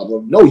blocker's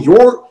problem. No,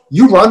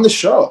 you run the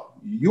show.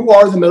 You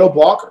are the middle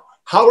blocker.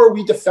 How are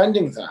we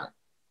defending that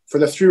for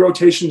the 3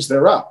 rotations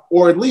they're up,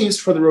 or at least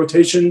for the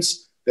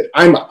rotations that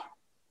I'm up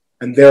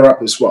and they're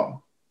up as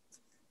well?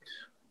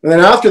 And then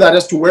after that,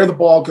 as to where the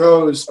ball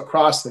goes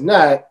across the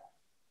net,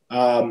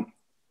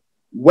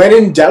 when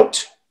in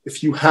doubt,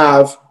 if you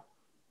have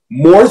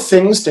more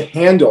things to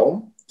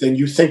handle than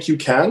you think you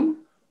can,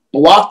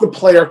 block the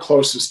player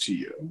closest to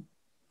you.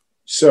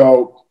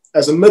 So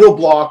as a middle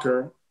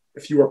blocker,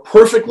 if you are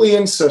perfectly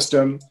in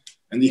system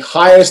and the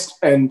highest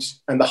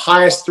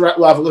threat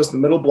level is the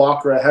middle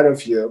blocker ahead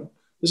of you,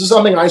 this is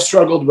something I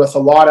struggled with a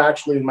lot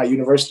actually in my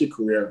university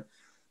career.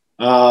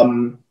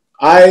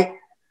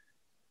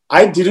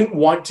 I didn't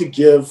want to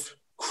give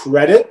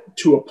credit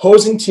to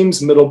opposing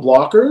teams' middle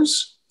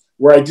blockers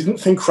where I didn't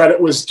think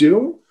credit was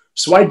due.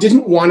 So I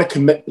didn't want to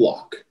commit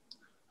block.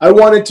 I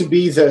wanted to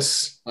be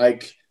this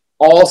like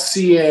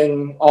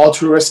all-seeing,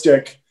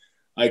 altruistic,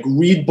 like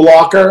read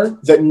blocker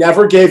that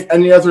never gave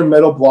any other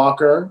middle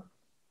blocker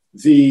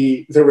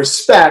the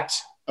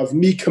respect of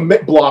me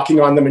commit blocking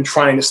on them and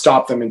trying to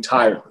stop them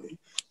entirely.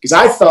 Because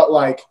I felt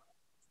like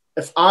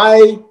if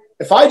I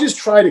just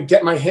try to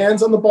get my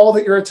hands on the ball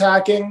that you're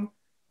attacking,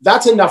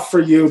 that's enough for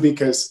you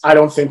because I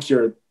don't think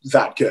you're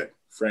that good,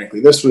 frankly.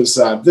 This was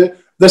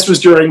this was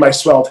during my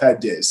swelled head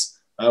days,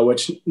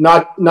 which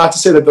not to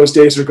say that those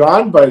days are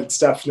gone, but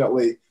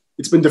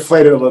it's been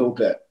deflated a little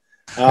bit.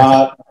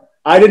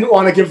 I didn't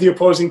want to give the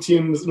opposing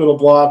team's middle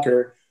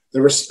blocker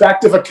the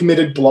respect of a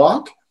committed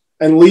block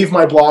and leave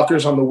my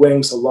blockers on the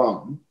wings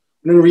alone.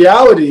 And in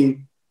reality,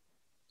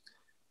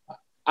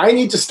 I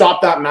need to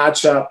stop that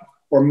matchup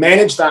or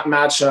manage that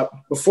matchup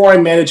before I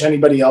manage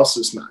anybody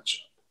else's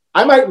matchup.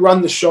 I might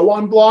run the show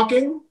on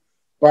blocking,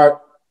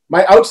 but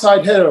my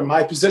outside hitter,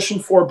 my position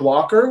 4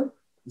 blocker,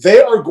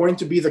 they are going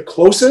to be the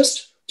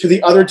closest to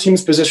the other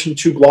team's position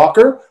 2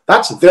 blocker.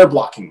 That's their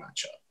blocking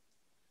matchup.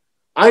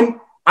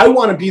 I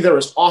want to be there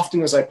as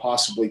often as I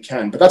possibly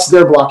can, but that's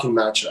their blocking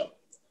matchup.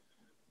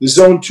 The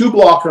zone 2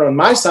 blocker on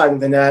my side of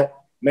the net,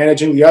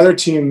 managing the other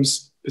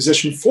team's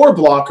position 4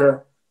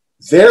 blocker,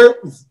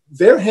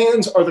 their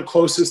hands are the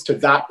closest to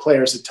that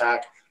player's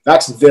attack.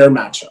 That's their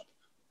matchup.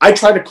 I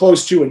try to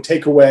close 2 and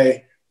take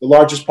away the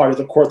largest part of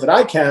the court that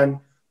I can,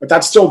 but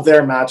that's still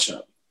their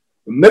matchup.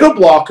 The middle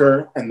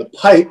blocker and the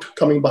pipe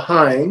coming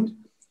behind,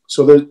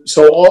 so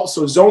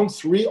zone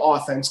 3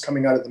 offense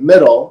coming out of the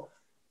middle,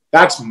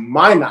 that's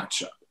my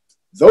matchup.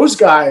 Those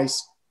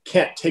guys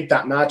can't take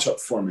that matchup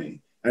for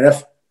me.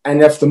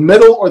 And if the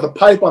middle or the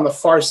pipe on the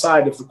far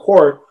side of the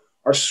court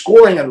are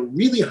scoring at a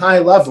really high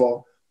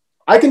level,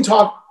 I can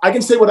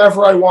say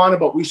whatever I want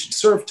about we should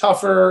serve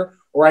tougher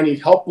or I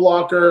need help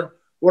blocker.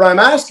 What I'm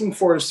asking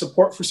for is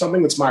support for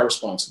something that's my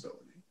responsibility.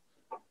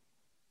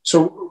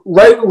 So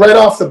right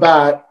off the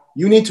bat,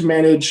 you need to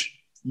manage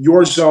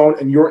your zone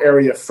and your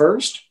area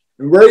first.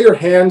 And where your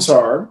hands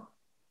are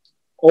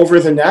over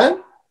the net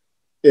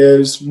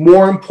is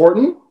more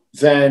important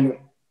than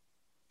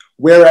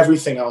where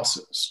everything else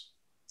is.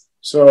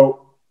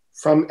 So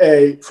from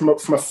a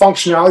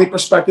functionality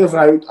perspective,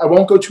 and I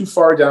won't go too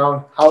far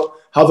down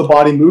how the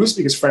body moves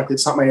because frankly,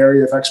 it's not my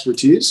area of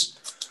expertise.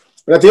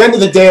 But at the end of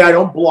the day, I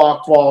don't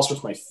block balls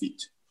with my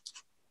feet.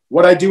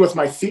 What I do with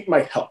my feet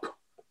might help.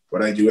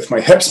 What I do with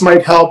my hips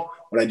might help.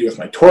 What I do with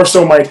my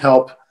torso might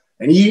help.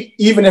 And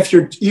even if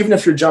you're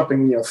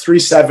jumping,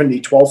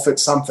 370, 12 foot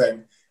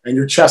something, and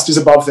your chest is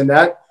above the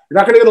net, you're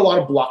not going to get a lot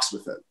of blocks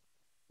with it.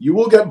 You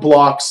will get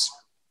blocks.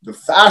 The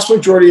vast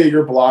majority of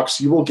your blocks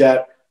you will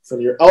get from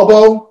your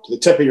elbow to the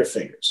tip of your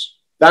fingers.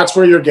 That's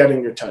where you're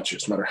getting your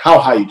touches, no matter how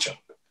high you jump.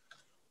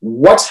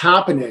 What's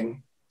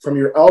happening from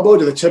your elbow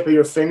to the tip of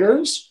your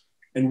fingers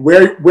and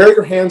where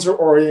your hands are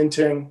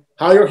orienting,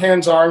 how your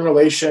hands are in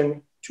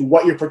relation to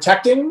what you're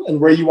protecting and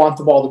where you want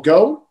the ball to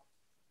go,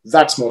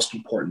 that's most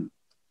important.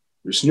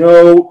 There's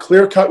no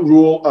clear-cut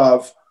rule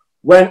of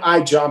when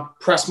I jump,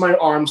 press my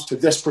arms to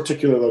this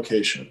particular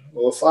location.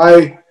 Well,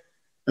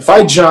 if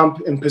I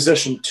jump in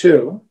position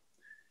 2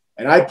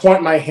 and I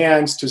point my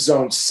hands to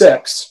zone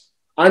 6,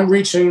 I'm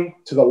reaching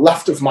to the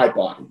left of my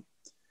body.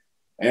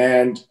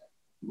 And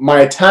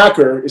my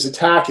attacker is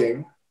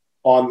attacking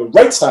on the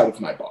right side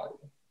of my body.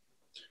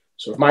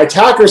 So if my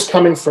attacker is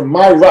coming from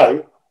my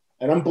right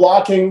and I'm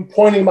blocking,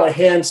 pointing my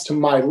hands to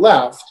my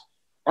left,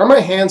 are my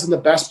hands in the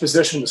best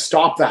position to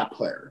stop that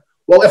player?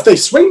 Well, if they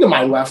swing to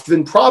my left,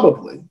 then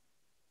probably.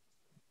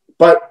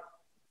 But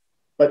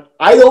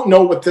I don't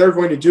know what they're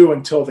going to do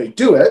until they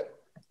do it.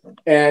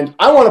 And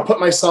I want to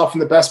put myself in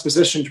the best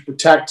position to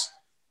protect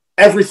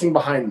everything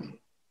behind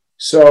me.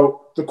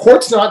 So the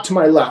court's not to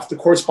my left. The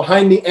court's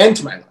behind me and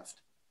to my left.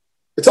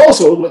 It's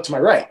also a little bit to my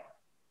right.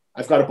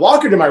 I've got a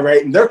blocker to my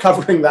right, and they're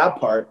covering that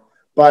part.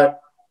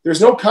 But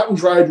there's no cut and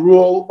dried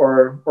rule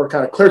or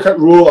kind of clear-cut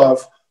rule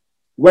of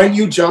when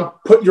you jump,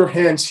 put your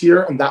hands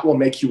here, and that will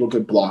make you a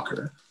good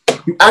blocker.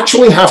 You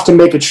actually have to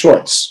make a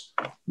choice.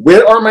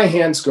 Where are my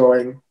hands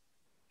going?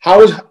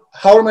 How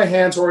are my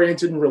hands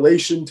oriented in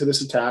relation to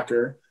this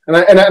attacker? And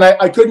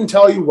I couldn't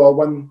tell you, well,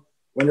 when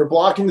you're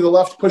blocking to the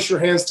left, push your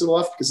hands to the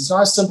left, because it's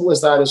not as simple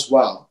as that as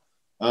well.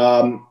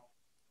 The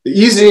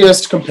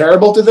easiest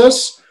comparable to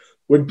this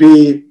would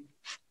be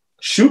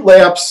shoot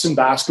layups in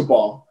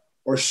basketball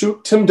or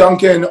shoot Tim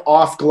Duncan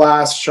off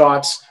glass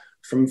shots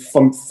from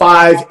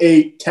 5,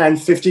 8, 10,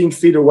 15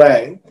 feet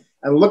away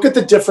and look at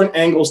the different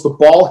angles the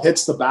ball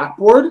hits the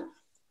backboard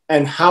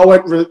and how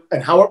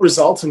it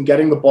results in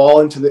getting the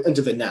ball into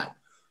the net.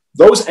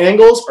 Those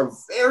angles are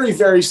very,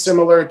 very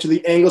similar to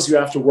the angles you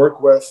have to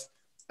work with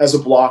as a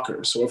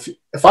blocker. So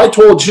if I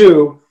told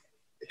you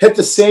hit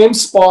the same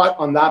spot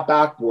on that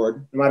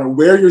backboard, no matter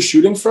where you're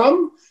shooting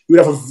from, you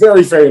would have a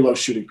very, very low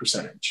shooting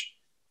percentage.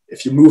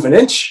 If you move an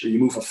inch or you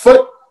move a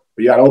foot,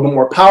 or you got a little bit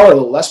more power, a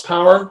little less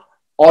power,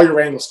 all your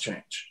angles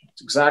change. It's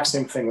the exact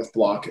same thing with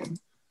blocking.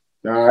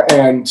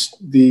 And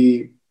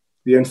the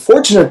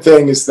unfortunate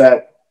thing is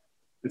that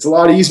it's a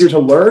lot easier to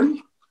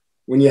learn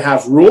when you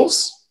have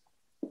rules.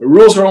 The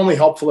rules are only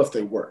helpful if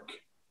they work.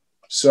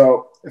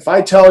 So if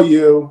I tell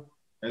you,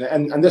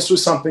 and this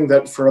was something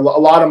that for a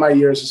lot of my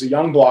years as a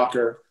young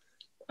blocker,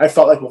 I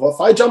felt like, well,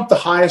 if I jump the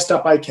highest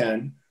up I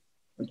can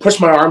and push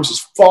my arms as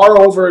far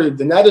over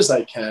the net as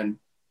I can,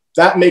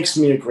 that makes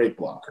me a great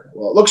blocker.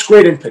 Well, it looks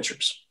great in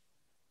pictures.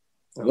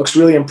 It looks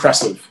really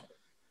impressive.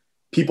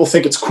 People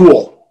think it's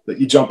cool that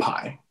you jump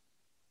high.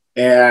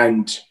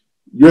 And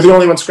you're the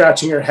only one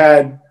scratching your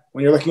head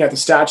when you're looking at the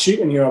stat sheet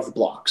and you have the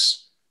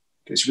blocks.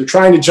 Okay, so if you're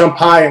trying to jump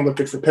high and look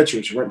good for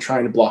pitchers, you weren't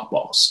trying to block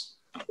balls.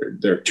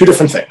 They're two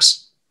different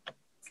things.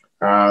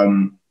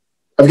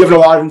 I've given a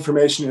lot of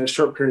information in a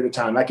short period of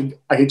time. I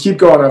could keep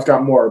going. I've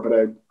got more, but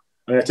I'm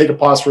going to take a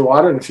pause for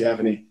water. And if you have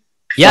any.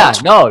 Yeah,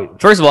 no,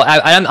 first of all,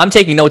 I'm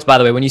taking notes, by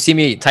the way. When you see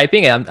me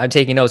typing, I'm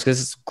taking notes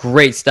because it's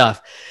great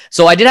stuff.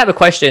 So I did have a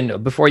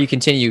question before you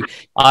continue.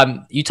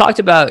 You talked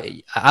about,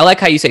 I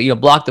like how you said,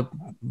 block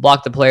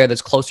the player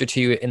that's closer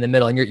to you in the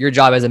middle, and your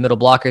job as a middle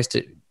blocker is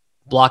to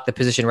block the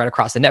position right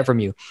across the net from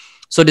you.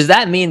 So does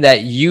that mean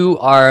that you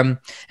are an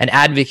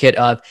advocate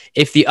of,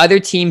 if the other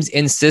team's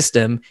in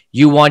system,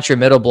 you want your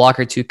middle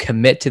blocker to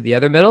commit to the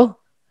other middle?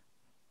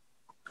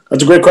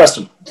 That's a great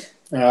question.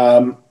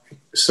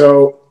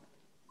 So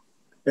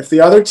if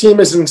the other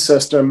team is in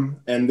system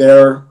and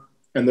their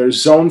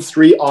zone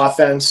 3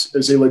 offense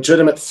is a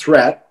legitimate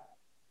threat,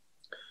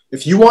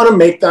 if you want to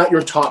make that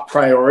your top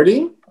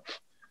priority,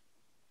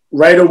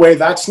 right away,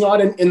 that's not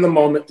an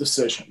in-the-moment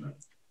decision.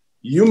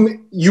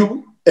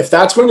 If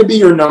that's going to be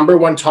your number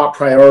one top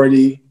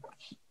priority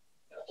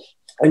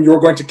and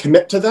you're going to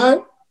commit to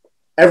that,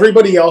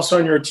 everybody else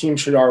on your team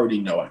should already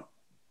know it.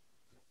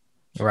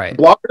 Right. The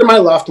blocker to my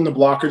left and the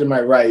blocker to my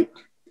right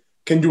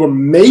can do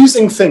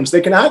amazing things. They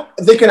can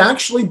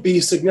actually be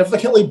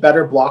significantly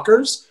better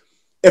blockers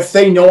if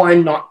they know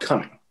I'm not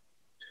coming.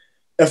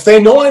 If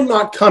they know I'm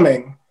not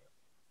coming,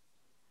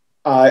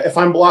 if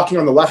I'm blocking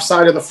on the left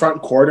side of the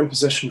front court in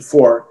position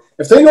 4,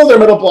 if they know their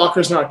middle blocker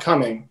is not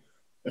coming,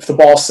 if the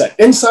ball's set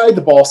inside,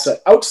 the ball's set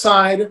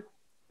outside,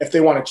 if they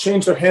want to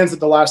change their hands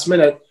at the last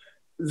minute,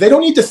 they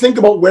don't need to think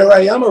about where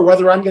I am or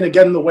whether I'm going to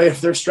get in the way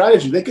of their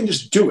strategy. They can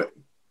just do it.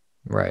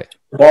 Right.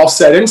 The ball's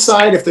set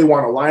inside. If they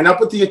want to line up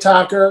with the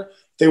attacker,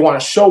 they want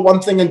to show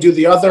one thing and do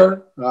the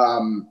other.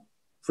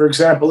 For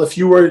example, if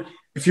you were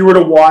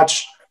to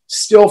watch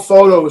still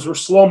photos or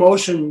slow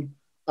motion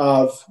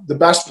of the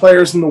best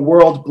players in the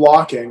world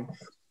blocking,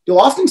 you'll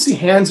often see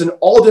hands in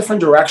all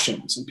different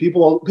directions. And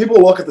people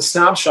will look at the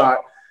snapshot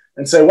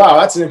and say, wow,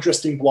 that's an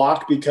interesting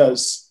block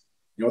because,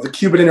 the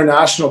Cuban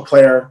international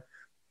player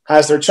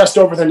has their chest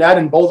over the net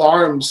and both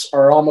arms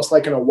are almost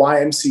like in a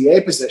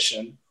YMCA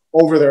position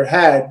over their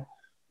head.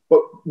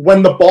 But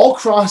when the ball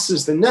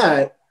crosses the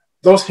net,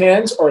 those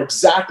hands are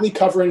exactly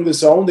covering the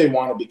zone they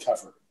want to be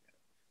covered.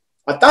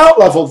 At that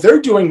level, they're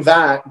doing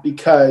that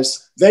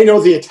because they know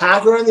the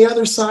attacker on the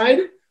other side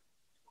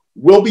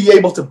will be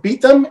able to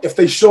beat them if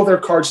they show their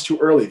cards too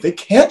early. They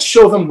can't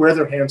show them where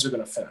their hands are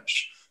going to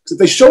finish. Because if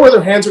they show where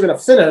their hands are going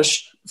to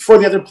finish before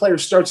the other player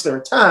starts their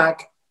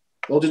attack,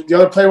 the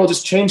other player will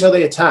just change how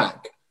they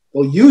attack.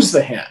 They'll use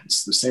the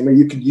hands the same way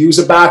you could use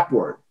a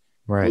backboard.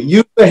 Right. They'll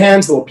use the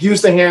hands, they'll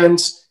abuse the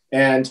hands,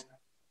 and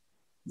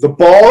the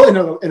ball in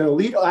an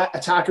elite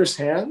attacker's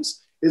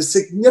hands is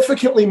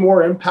significantly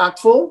more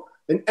impactful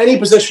than any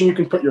position you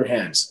can put your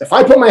hands. If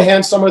I put my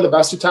hands somewhere, the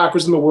best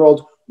attackers in the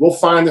world will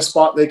find the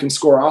spot they can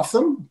score off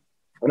them,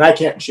 and I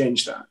can't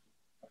change that.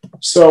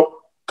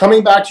 So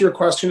coming back to your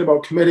question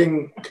about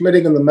committing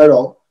in the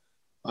middle,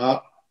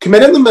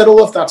 commit in the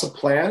middle if that's a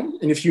plan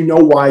and if you know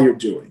why you're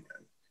doing it.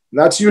 And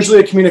that's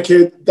usually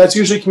communicated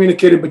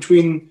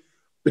between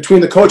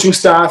the coaching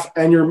staff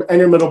and your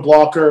middle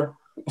blocker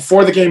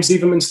before the game's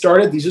even been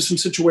started. These are some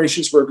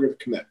situations where we're going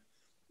to commit.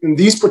 In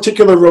these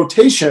particular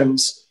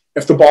rotations,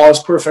 if the ball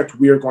is perfect,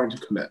 we are going to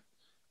commit.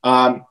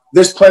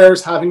 This player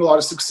is having a lot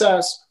of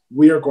success.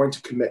 We are going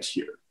to commit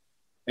here.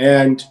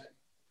 And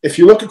if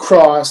you look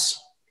across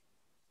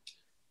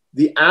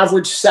the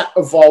average set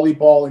of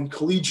volleyball in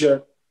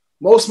collegiate,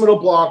 most middle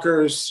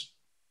blockers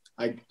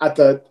at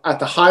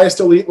the highest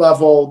elite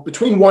level,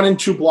 between 1 and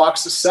 2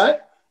 blocks a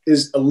set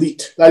is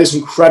elite. That is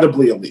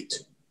incredibly elite.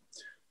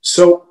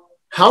 So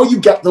how you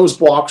get those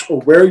blocks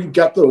or where you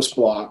get those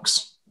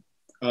blocks,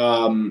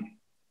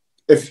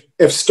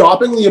 if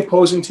stopping the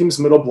opposing team's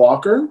middle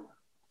blocker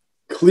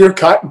clear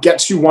cut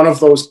gets you one of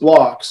those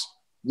blocks,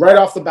 right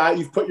off the bat,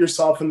 you've put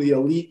yourself in the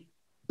elite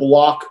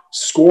block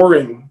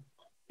scoring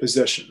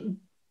position.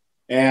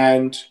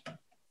 And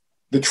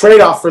the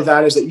trade-off for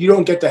that is that you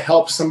don't get to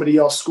help somebody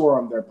else score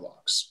on their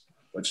blocks,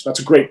 which that's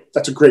a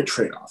great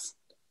trade-off.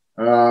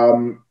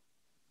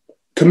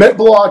 Commit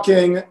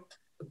blocking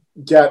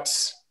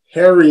gets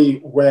hairy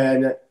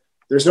when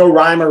there's no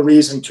rhyme or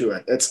reason to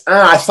it. It's,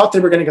 I thought they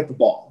were going to get the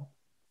ball.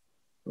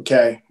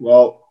 Okay,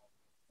 well,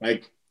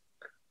 like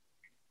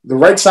the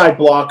right side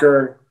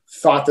blocker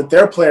thought that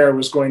their player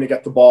was going to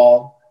get the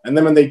ball, and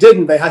then when they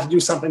didn't, they had to do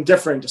something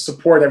different to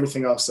support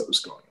everything else that was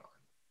going on.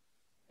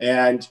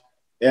 And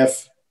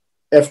if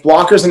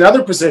blockers in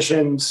other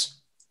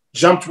positions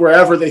jumped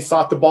wherever they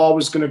thought the ball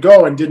was going to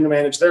go and didn't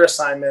manage their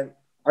assignment,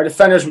 our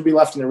defenders would be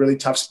left in a really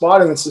tough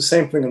spot, and it's the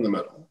same thing in the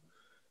middle.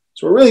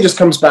 So it really just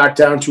comes back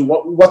down to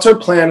what's our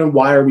plan and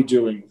why are we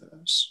doing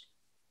this?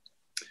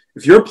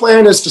 If your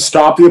plan is to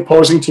stop the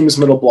opposing team's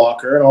middle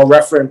blocker, and I'll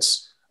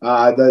reference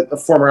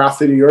the former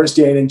athlete of yours,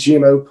 Dan and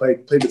Gima, who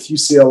played with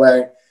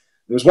UCLA.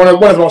 It was one of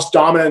the most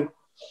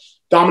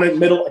dominant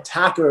middle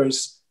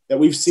attackers that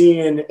we've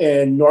seen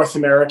in North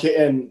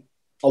America in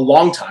a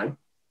long time.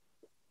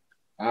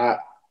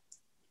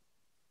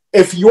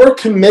 if you're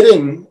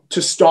committing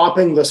to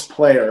stopping this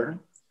player,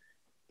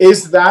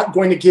 is that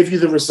going to give you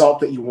the result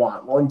that you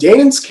want? Well, in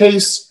Damon's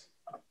case,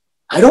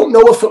 I don't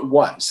know if it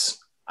was.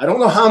 I don't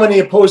know how many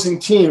opposing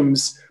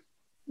teams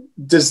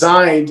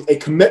designed a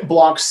commit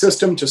block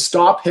system to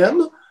stop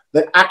him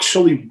that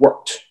actually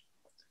worked.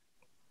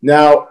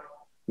 Now,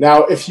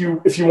 if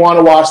you want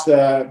to watch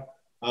the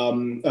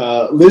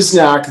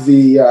Liznak,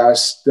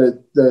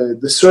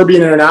 the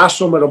Serbian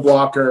international middle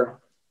blocker,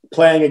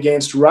 playing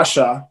against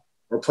Russia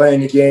or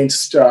playing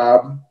against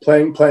Simone,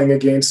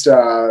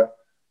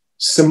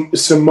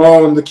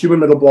 the Cuban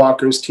middle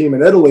blocker's team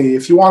in Italy,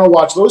 if you want to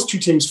watch those two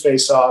teams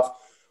face off,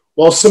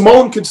 well,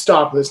 Simone could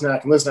stop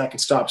Liznak and Liznak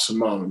could stop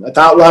Simone. At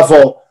that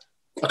level,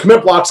 a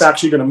commit block's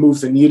actually going to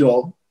move the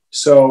needle.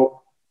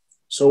 So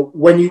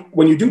when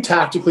you do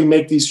tactically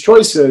make these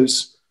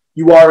choices,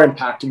 you are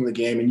impacting the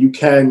game and you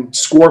can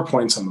score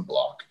points on the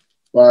block.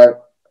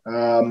 But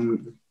I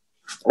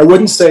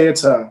wouldn't say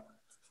it's a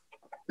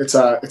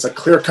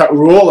clear-cut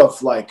rule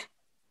of like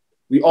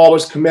we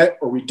always commit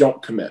or we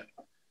don't commit.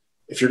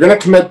 If you're going to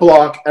commit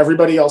block,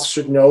 everybody else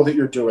should know that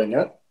you're doing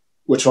it,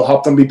 which will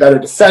help them be better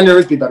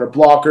defenders, be better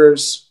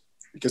blockers,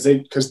 because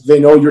they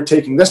know you're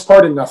taking this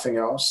part and nothing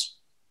else.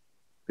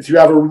 If you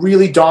have a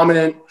really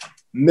dominant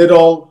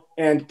middle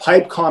and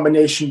pipe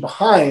combination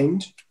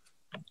behind,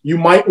 you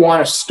might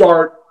want to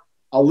start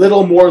a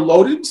little more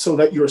loaded so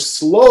that you're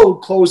slow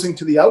closing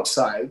to the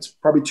outsides,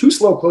 probably too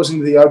slow closing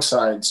to the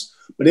outsides,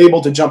 but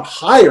able to jump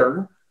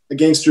higher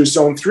against your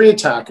zone 3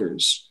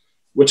 attackers,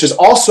 which is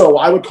also,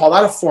 I would call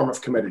that a form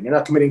of committing. You're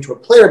not committing to a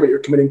player, but you're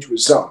committing to a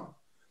zone.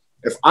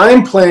 If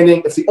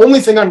the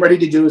only thing I'm ready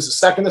to do is the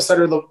second the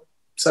setter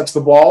sets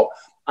the ball,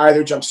 I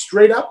either jump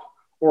straight up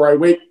or I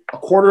wait a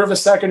quarter of a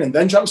second and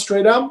then jump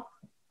straight up,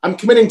 I'm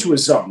committing to a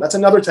zone. That's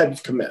another type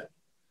of commit.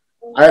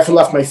 I haven't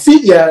left my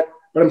feet yet,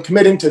 but I'm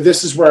committing to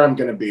this is where I'm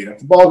going to be. And if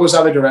the ball goes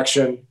other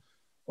direction,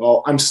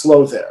 well, I'm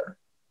slow there.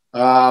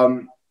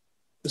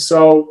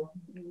 So,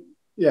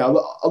 yeah,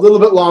 a little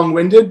bit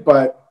long-winded,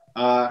 but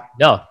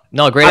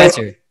No, great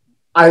answer.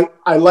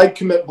 I like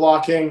commit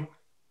blocking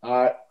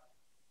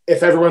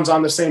if everyone's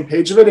on the same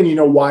page of it and you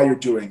know why you're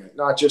doing it,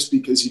 not just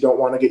because you don't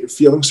want to get your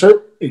feelings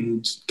hurt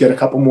and get a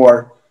couple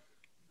more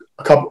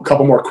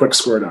quick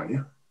scored on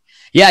you.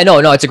 Yeah, no,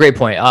 it's a great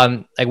point.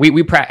 Like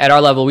we at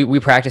our level, we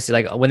practice it.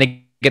 Like when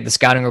they get the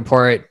scouting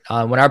report,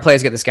 when our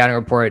players get the scouting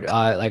report,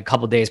 like a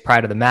couple days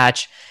prior to the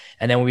match,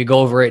 and then when we go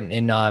over it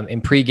in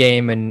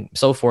pregame and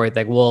so forth,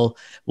 like we'll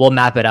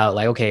map it out.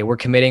 Like, okay, we're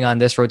committing on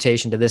this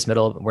rotation to this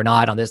middle. We're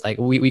not on this. Like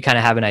we kind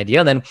of have an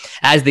idea. And then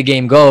as the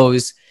game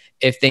goes,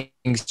 if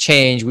things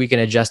change, we can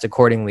adjust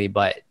accordingly.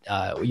 But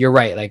you're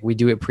right. Like we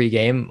do it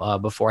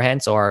pregame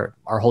beforehand, so our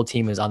whole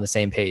team is on the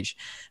same page.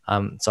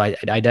 So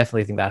I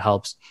definitely think that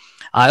helps.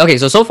 Okay,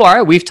 so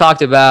far we've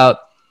talked about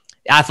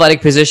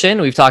athletic position.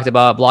 We've talked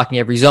about blocking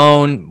every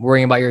zone,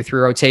 worrying about your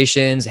 3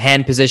 rotations,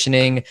 hand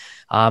positioning,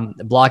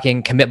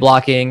 blocking, commit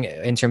blocking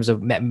in terms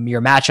of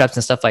your matchups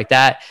and stuff like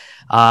that.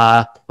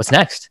 What's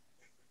next?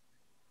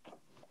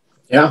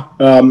 Yeah.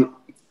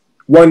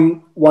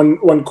 One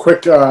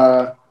quick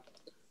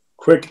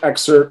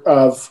excerpt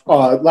of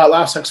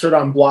last excerpt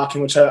on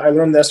blocking, which I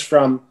learned this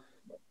from,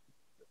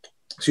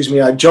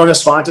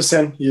 Jonas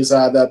Svantesson. He is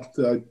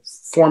the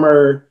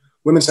former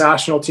women's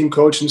national team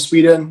coach in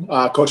Sweden,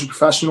 coaching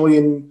professionally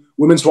in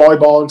women's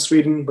volleyball in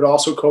Sweden, but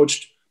also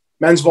coached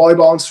men's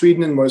volleyball in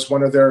Sweden and was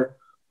one of their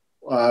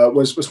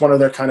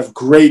kind of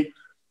great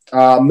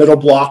middle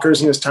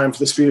blockers in his time for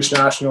the Swedish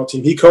national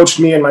team. He coached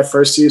me in my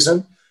first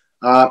season,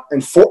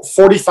 and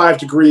 45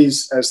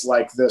 degrees as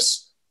like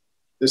this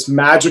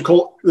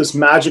magical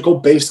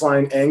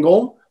baseline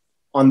angle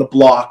on the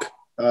block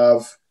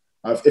of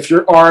if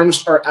your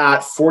arms are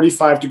at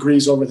 45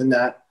 degrees over the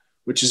net,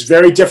 which is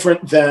very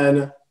different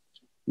than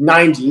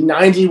 90.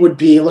 90 would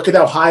be, look at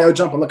how high I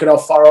jump and look at how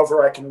far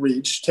over I can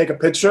reach. Take a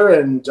picture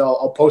and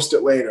I'll post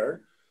it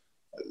later.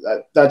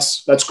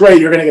 That's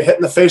great. You're going to get hit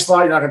in the face a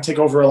lot. You're not going to take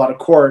over a lot of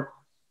court.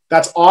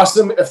 That's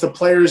awesome if the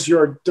players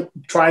you're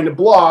trying to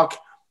block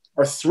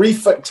are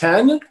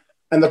 3'10"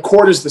 and the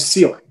court is the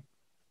ceiling.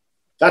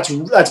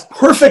 That's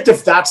perfect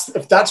if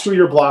that's who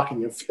you're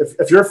blocking.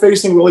 If you're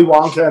facing Willy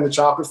Wonka and the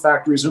Chocolate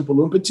Factory's Oompa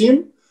Loompa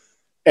team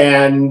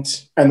and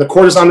the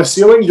court is on the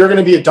ceiling, you're going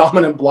to be a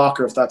dominant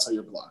blocker if that's how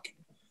you're blocking.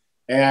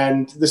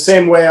 And the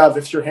same way of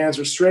if your hands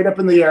are straight up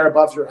in the air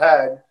above your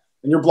head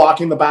and you're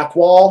blocking the back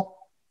wall,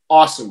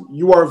 awesome.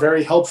 You are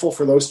very helpful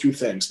for those two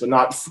things, but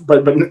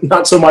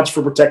not so much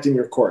for protecting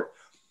your court.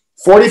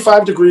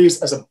 45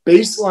 degrees as a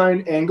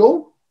baseline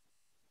angle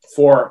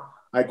for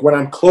like when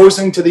I'm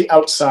closing to the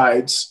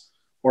outsides,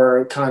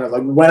 or kind of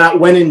like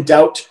when in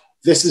doubt,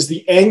 this is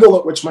the angle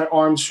at which my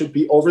arms should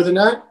be over the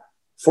net,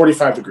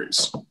 45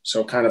 degrees.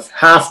 So kind of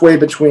halfway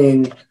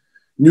between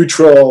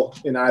neutral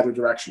in either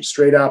direction,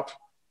 straight up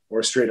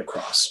or straight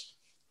across.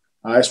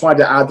 I just wanted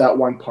to add that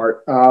one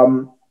part.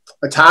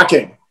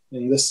 Attacking,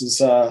 and this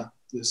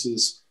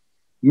is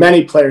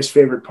many players'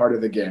 favorite part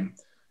of the game.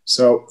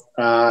 So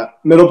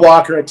middle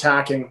blocker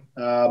attacking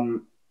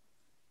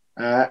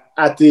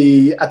at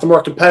the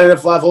more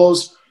competitive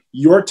levels,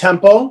 your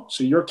tempo,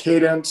 so your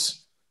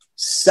cadence,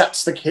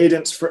 sets the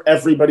cadence for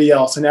everybody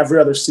else and every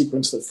other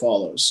sequence that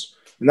follows.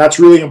 And that's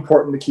really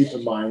important to keep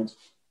in mind.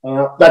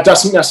 That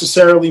doesn't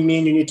necessarily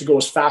mean you need to go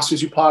as fast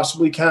as you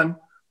possibly can.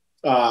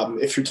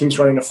 If your team's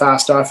running a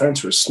fast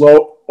offense, or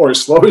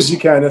as slow as you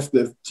can if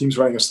the team's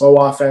running a slow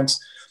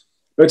offense.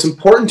 But it's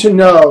important to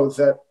know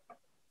that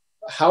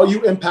how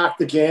you impact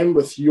the game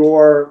with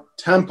your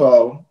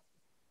tempo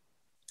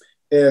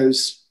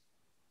is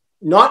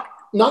not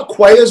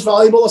quite as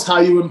valuable as how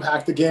you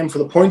impact the game for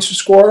the points you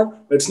score,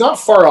 but it's not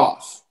far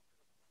off.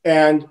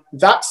 And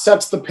that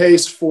sets the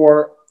pace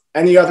for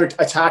any other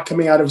attack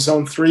coming out of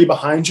zone 3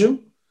 behind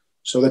you.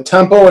 So the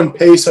tempo and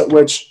pace at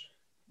which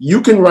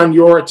you can run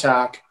your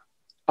attack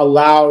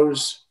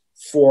allows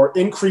for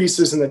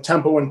increases in the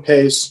tempo and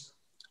pace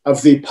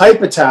of the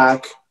pipe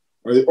attack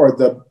or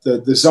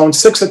the zone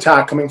 6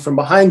 attack coming from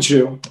behind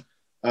you.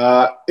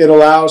 It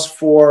allows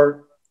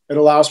for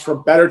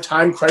better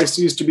time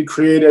crises to be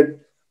created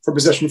for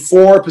position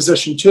 4,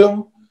 position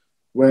 2,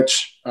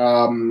 which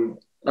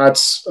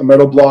that's a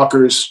middle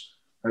blocker's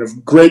kind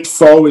of great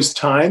foe is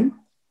time,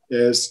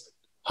 is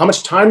how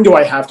much time do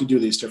I have to do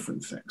these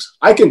different things?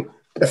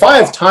 If I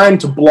have time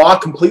to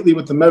block completely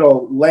with the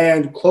middle,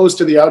 land close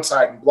to the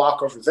outside and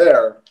block over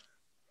there,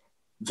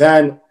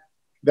 then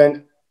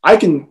I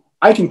can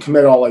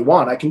commit all I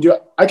want. I can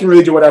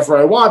really do whatever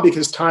I want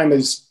because time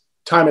is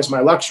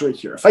my luxury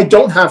here. If I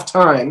don't have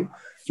time,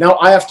 now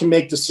I have to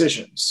make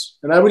decisions.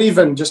 And I would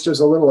even, just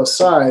as a little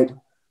aside,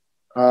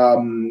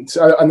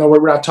 so I know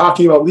we're not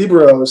talking about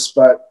liberos,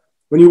 but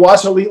when you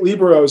watch elite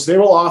liberos, they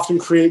will often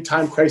create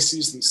time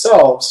crises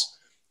themselves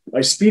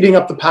by speeding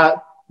up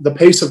the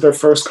pace of their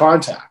first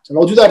contact. And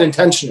they'll do that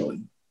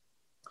intentionally.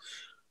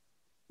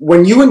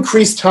 When you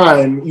increase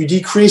time, you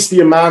decrease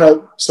the amount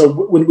of, so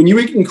when you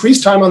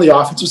increase time on the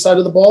offensive side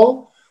of the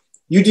ball,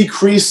 you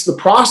decrease the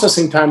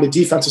processing time the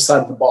defensive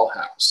side of the ball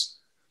has.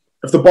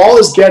 If the ball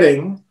is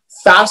getting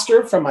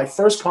faster from my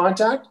first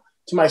contact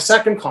to my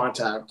second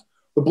contact,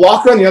 the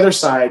blocker on the other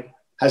side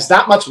has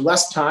that much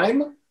less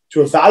time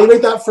to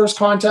evaluate that first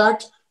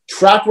contact,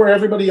 track where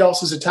everybody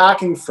else is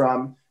attacking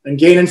from, and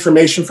gain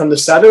information from the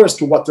setter as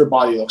to what their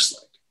body looks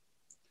like.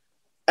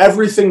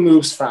 Everything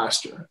moves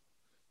faster.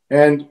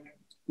 And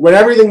when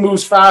everything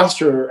moves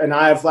faster and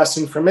I have less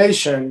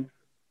information,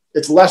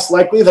 it's less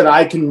likely that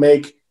I can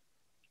make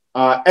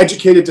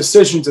educated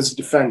decisions as a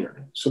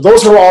defender. So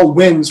those are all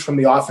wins from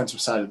the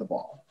offensive side of the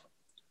ball.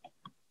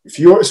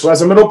 So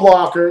as a middle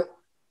blocker,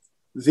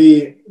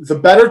 the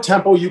better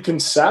tempo you can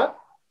set,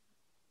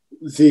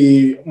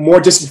 the more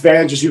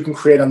disadvantages you can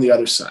create on the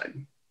other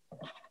side.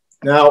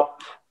 Now,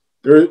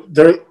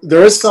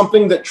 there is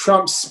something that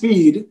trumps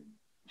speed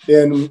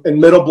in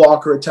middle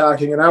blocker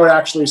attacking, and I would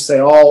actually say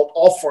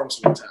all forms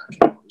of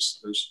attacking.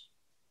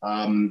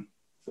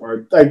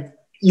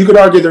 You could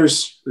argue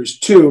there's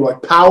two.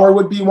 Like power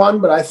would be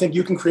one, but I think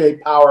you can create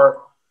power.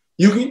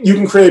 You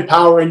can create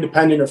power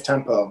independent of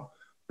tempo,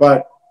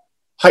 but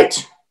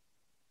height.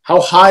 How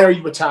high are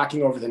you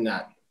attacking over the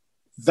net?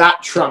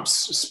 That trumps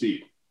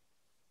speed.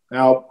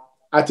 Now,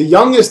 at the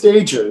youngest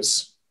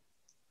ages,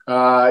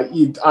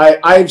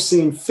 I've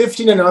seen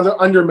 15 and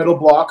under middle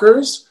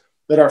blockers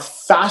that are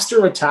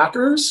faster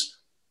attackers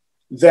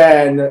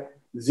than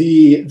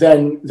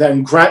Graham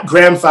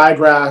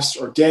Fagras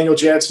or Daniel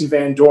Jansen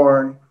Van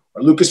Dorn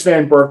or Lucas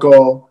Van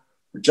Berkel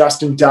or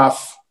Justin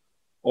Duff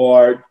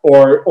or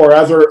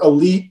other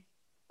elite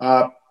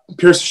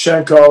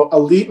Pirsichenko,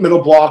 elite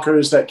middle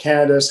blockers that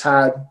Canada's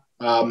had.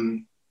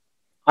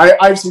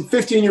 I've seen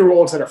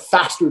 15-year-olds that are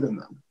faster than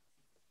them.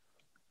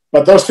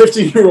 But those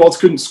 15-year-olds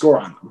couldn't score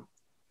on them.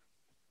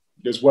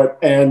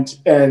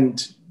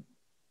 And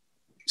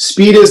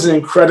speed is an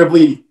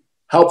incredibly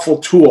helpful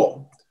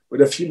tool.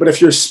 But if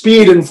your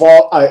speed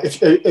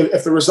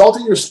if the result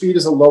of your speed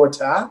is a low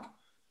attack,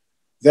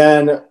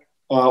 then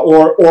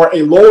or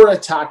a lower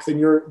attack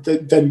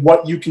than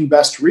what you can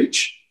best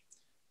reach,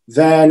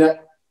 then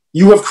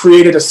you have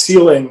created a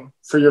ceiling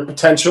for your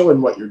potential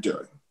in what you're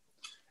doing.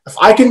 If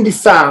I can be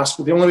fast,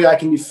 but the only way I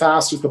can be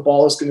fast is the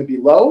ball is going to be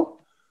low,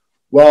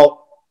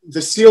 well,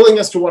 the ceiling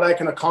as to what I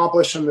can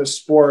accomplish in this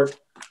sport,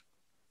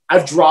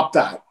 I've dropped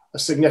that a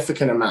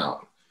significant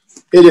amount.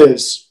 It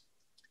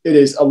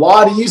is a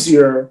lot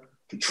easier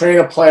to train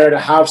a player to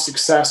have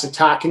success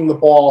attacking the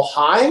ball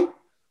high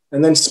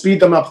and then speed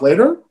them up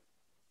later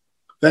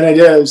than it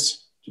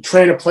is to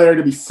train a player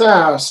to be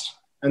fast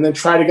and then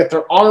try to get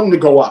their arm to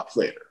go up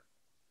later.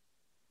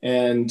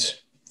 And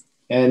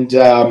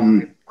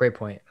great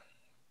point.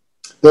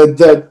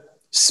 The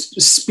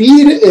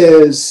speed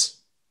is,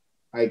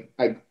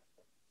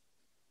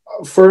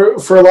 for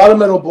a lot of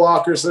middle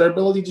blockers, their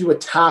ability to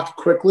attack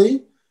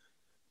quickly.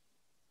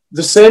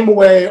 The same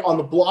way on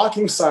the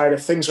blocking side,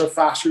 if things are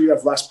faster, you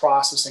have less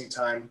processing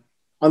time.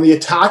 On the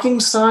attacking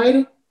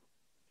side,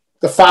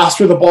 the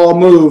faster the ball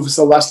moves,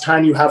 the less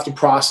time you have to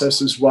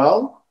process as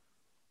well.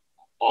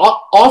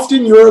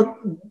 Often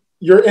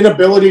your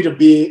inability to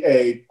be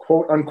a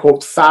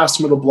quote-unquote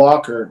fast middle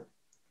blocker,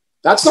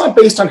 that's not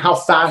based on how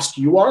fast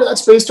you are.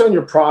 That's based on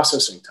your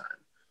processing time.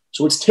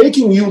 So it's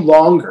taking you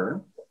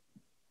longer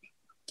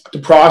to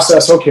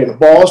process, okay, the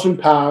ball has been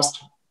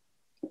passed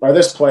by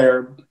this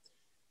player,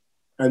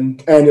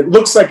 and it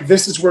looks like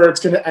this is where it's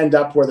going to end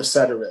up where the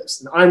setter is.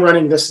 And I'm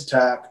running this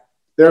attack.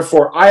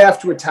 Therefore, I have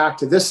to attack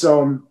to this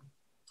zone,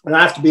 and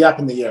I have to be up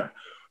in the air.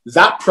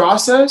 That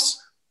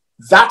process,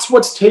 that's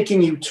what's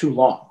taking you too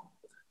long.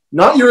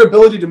 Not your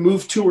ability to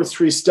move 2 or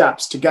 3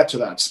 steps to get to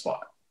that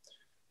spot.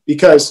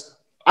 Because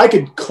I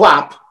could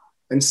clap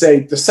and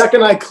say, the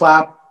second I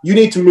clap, you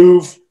need to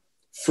move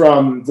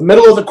from the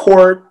middle of the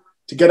court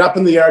to get up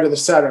in the air to the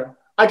setter.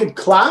 I could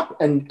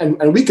clap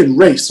and we could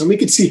race, and we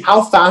could see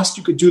how fast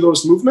you could do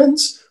those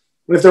movements.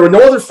 And if there were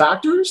no other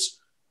factors,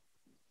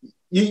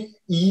 you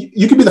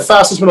could be the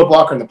fastest middle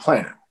blocker on the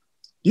planet.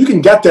 You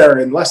can get there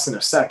in less than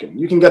a second.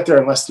 You can get there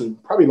in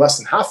probably less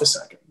than half a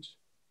second.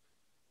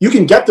 You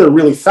can get there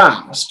really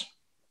fast.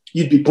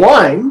 You'd be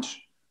blind.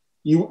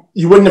 You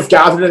wouldn't have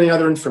gathered any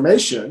other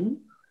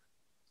information.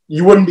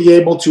 You wouldn't be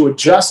able to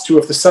adjust to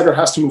if the setter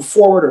has to move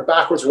forward or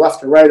backwards or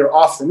left or right or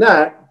off the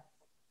net,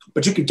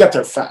 but you could get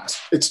there fast.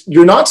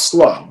 You're not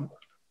slow.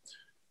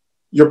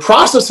 Your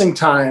processing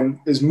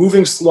time is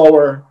moving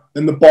slower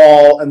than the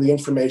ball and the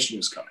information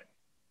is coming.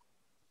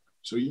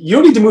 So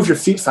you need to move your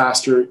feet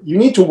faster. You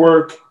need to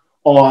work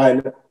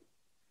on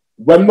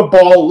when the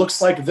ball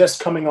looks like this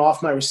coming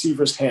off my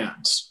receiver's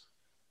hands.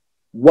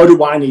 What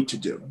do I need to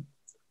do?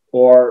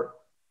 Or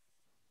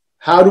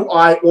how do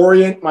I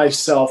orient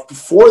myself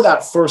before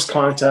that first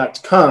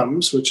contact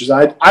comes, which is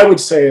I would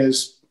say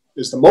is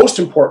the most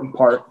important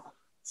part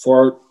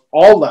for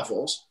all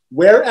levels.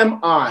 Where am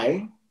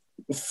I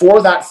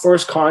before that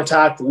first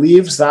contact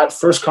leaves that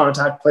first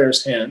contact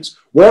player's hands?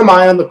 Where am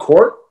I on the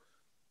court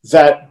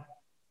that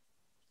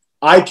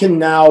I can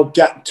now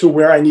get to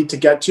where I need to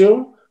get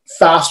to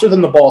faster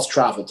than the ball's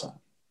travel time?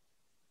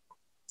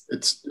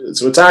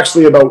 So it's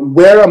actually about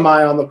where am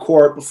I on the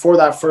court before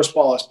that first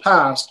ball is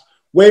passed,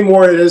 way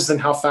more it is than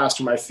how fast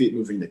are my feet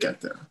moving to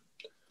get there.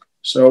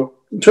 So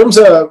in terms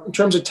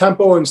of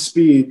tempo and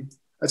speed,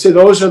 I'd say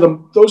those are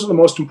the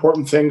most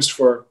important things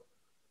for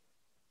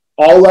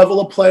all level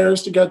of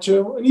players to get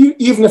to. And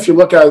even if you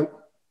look at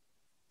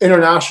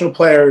international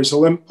players,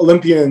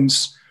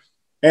 Olympians,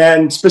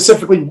 and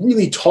specifically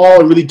really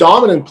tall, really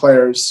dominant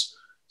players,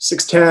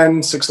 6'10",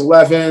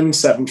 6'11",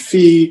 7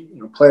 feet,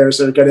 players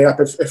that are getting up,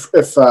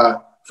 if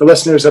for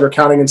listeners that are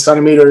counting in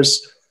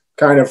centimeters,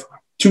 kind of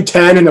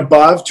 210 and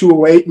above,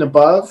 208 and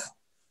above,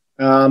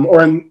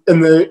 or in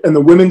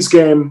the women's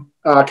game,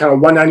 kind of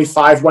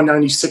 195,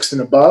 196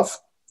 and above,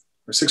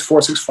 or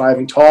 6'4", 6'5",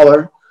 and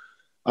taller.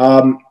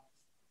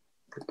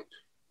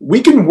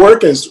 We can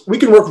work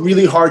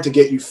really hard to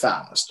get you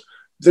fast.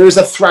 There's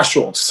a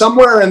threshold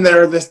somewhere in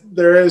there. This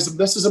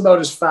is about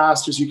as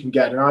fast as you can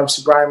get. And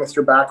obviously, Brian, with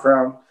your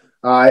background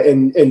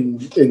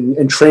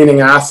in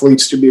training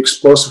athletes to be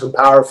explosive and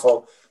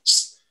powerful,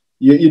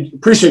 you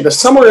appreciate that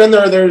somewhere in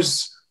there.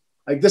 There's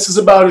like, this is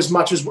about as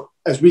much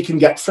as we can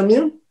get from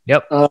you.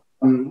 Yep.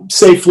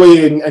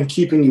 Safely and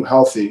keeping you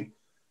healthy.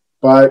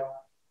 But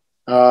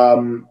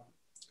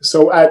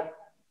so at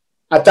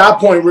that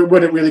point,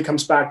 what it really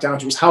comes back down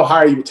to is how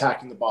high are you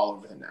attacking the ball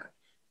over the net?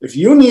 If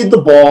you need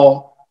the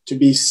ball to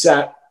be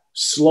set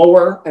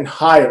slower and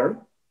higher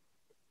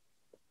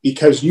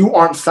because you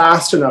aren't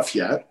fast enough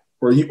yet,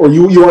 or you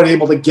aren't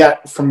able to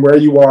get from where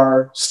you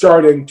are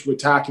starting to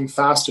attacking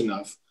fast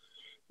enough,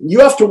 you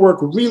have to work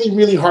really,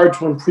 really hard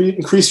to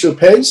increase your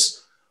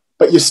pace,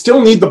 but you still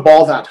need the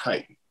ball that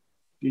height.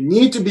 You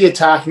need to be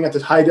attacking at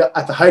the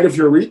height of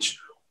your reach,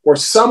 or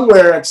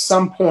somewhere at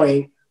some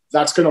point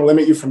that's going to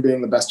limit you from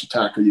being the best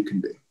attacker you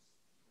can be.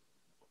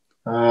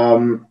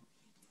 And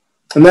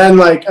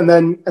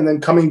then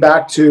coming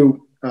back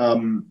to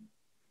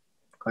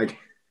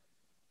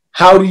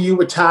how do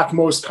you attack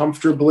most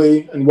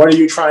comfortably, and what are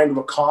you trying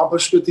to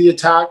accomplish with the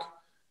attack?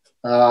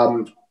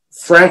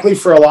 Frankly,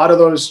 for a lot of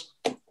those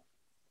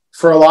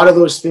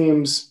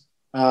themes,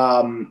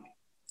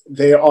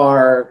 they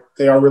are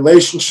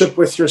relationship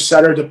with your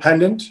setter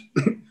dependent.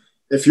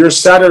 If your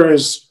setter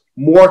is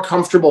more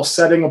comfortable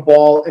setting a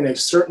ball in a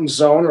certain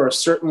zone or a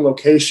certain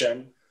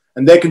location,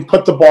 and they can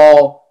put the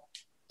ball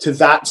to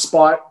that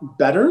spot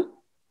better,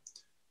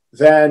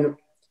 then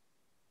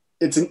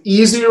it's an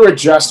easier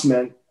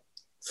adjustment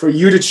for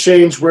you to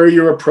change where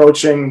you're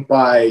approaching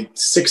by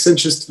 6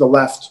 inches to the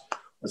left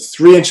or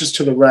 3 inches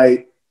to the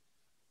right.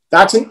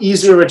 That's an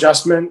easier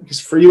adjustment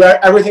because for you,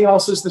 everything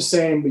else is the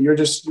same, but you're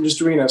just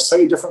doing a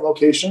slightly different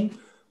location.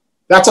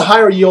 That's a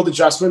higher yield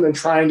adjustment than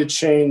trying to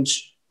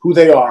change who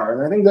they are.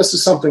 And I think this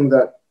is something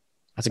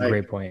that's a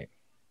great point.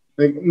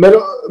 Like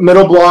middle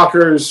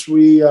blockers,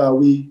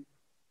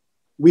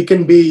 we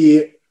can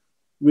be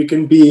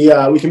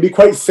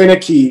quite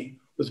finicky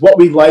with what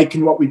we like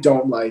and what we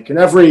don't like. And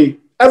every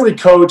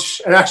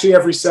coach and actually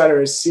every setter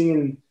has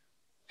seen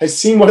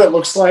what it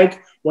looks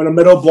like when a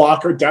middle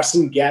blocker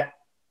doesn't get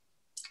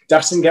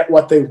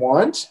what they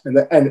want,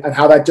 and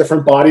how that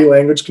different body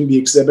language can be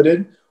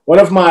exhibited. One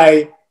of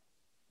my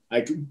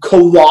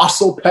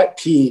colossal pet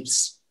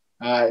peeves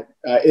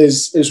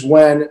is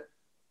when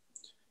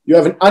you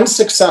have an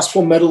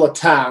unsuccessful middle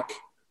attack,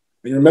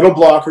 and your middle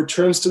blocker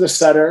turns to the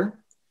setter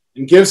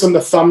and gives them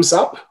the thumbs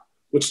up,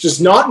 which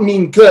does not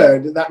mean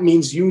good. That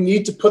means you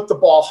need to put the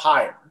ball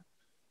higher,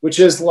 which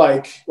is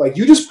like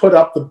you just put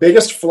up the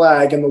biggest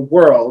flag in the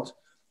world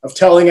of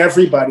telling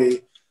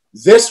everybody,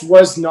 this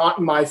was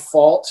not my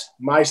fault.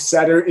 My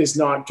setter is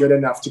not good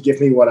enough to give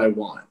me what I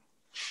want,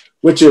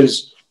 which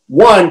is,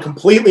 one,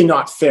 completely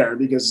not fair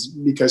because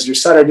your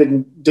setter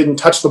didn't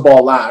touch the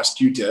ball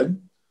last. You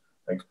did.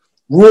 Like,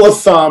 rule of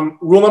thumb,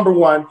 rule number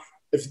one,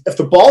 if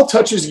the ball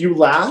touches you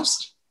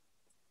last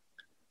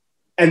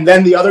and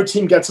then the other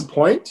team gets a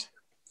point,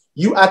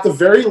 you at the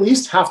very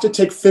least have to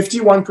take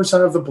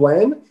 51% of the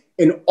blame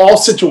in all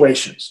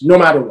situations, no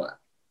matter what.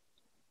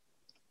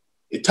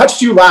 It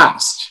touched you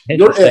last.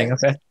 Interesting.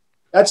 Okay.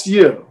 That's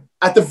you.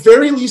 At the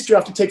very least, you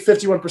have to take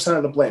 51%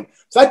 of the blame.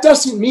 So that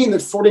doesn't mean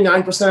that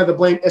 49% of the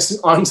blame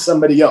isn't on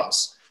somebody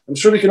else. I'm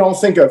sure we can all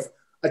think of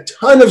a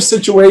ton of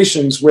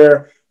situations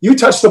where you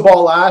touched the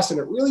ball last and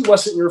it really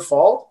wasn't your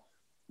fault,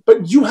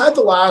 but you had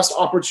the last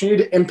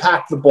opportunity to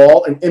impact the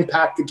ball and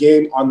impact the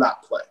game on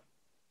that play.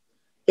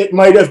 It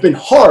might have been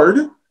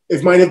hard.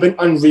 It might have been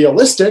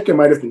unrealistic. It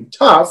might have been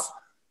tough,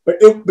 but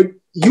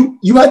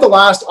you had the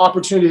last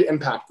opportunity to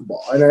impact the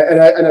ball. And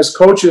as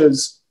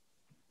coaches,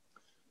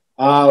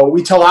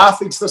 we tell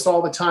athletes this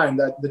all the time,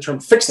 that the term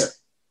 "fix it."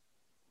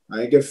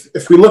 Like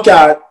if we look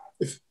at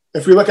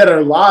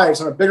our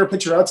lives on a bigger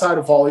picture outside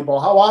of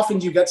volleyball, how often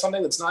do you get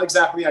something that's not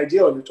exactly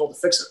ideal and you're told to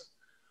fix it?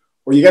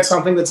 Or you get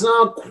something that's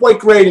not quite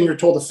great and you're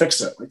told to fix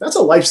it. Like, that's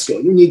a life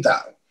skill. You need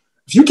that.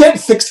 If you can't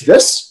fix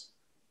this,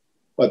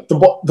 but the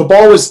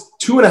ball was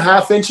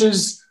 2.5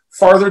 inches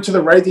farther to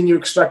the right than you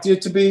expected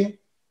it to be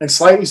and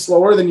slightly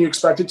slower than you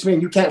expected it to be,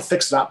 and you can't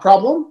fix that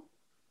problem,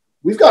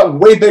 we've got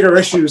way bigger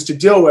issues to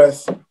deal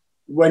with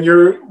when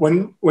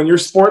your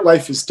sport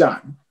life is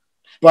done.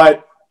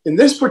 But in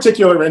this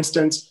particular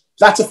instance,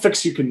 that's a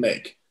fix you can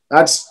make.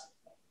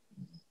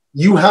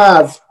 You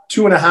have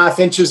 2.5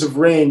 inches of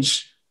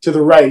range to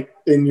the right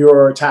in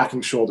your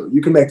attacking shoulder.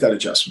 You can make that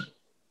adjustment.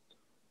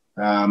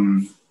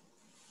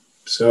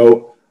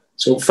 So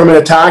from an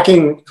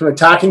attacking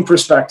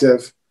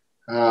perspective,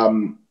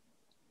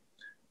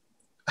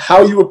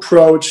 how you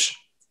approach,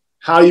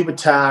 how you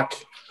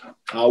attack,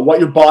 what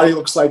your body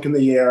looks like in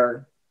the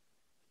air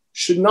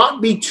should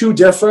not be too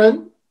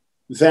different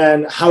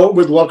than how it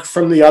would look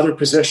from the other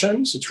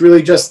positions. It's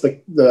really just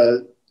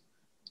the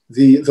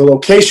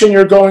location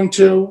you're going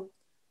to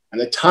and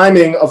the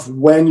timing of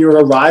when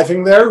you're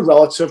arriving there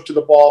relative to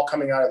the ball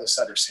coming out of the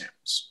setter's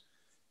hands.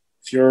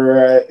 If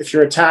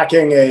you're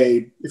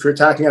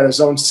attacking out of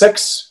zone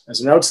 6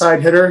 as an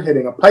outside hitter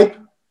hitting a pipe,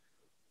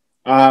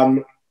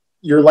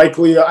 you're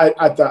likely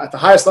at the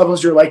highest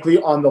levels. You're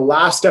likely on the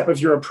last step of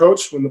your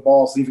approach when the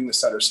ball is leaving the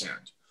setter's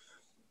hand.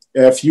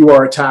 If you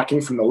are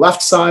attacking from the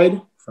left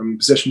side, from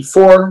position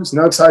 4 as an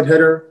outside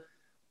hitter,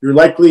 you're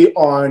likely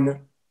on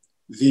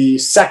the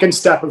second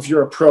step of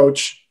your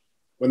approach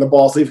when the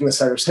ball is leaving the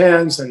setter's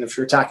hands. And if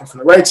you're attacking from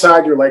the right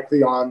side, you're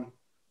likely on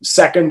the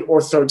second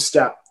or third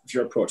step of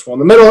your approach. Well,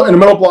 in the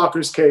middle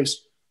blocker's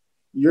case,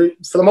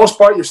 for the most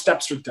part, your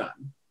steps are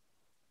done.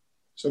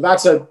 So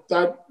that's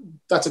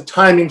a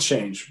timing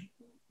change.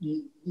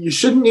 You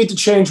shouldn't need to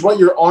change what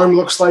your arm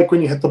looks like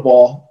when you hit the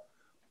ball.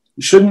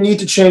 You shouldn't need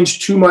to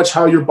change too much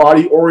how your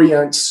body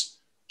orients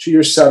to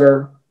your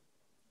setter.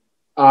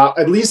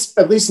 At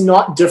least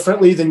not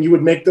differently than you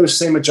would make those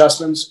same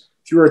adjustments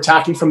if you were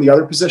attacking from the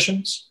other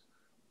positions.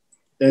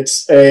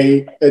 It's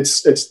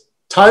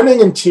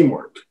timing and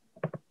teamwork.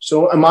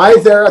 So am I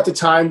there at the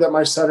time that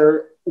my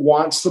setter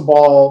wants the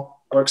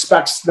ball or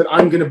expects that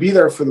I'm going to be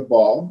there for the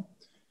ball?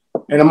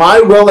 And am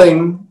I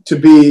willing to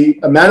be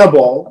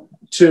amenable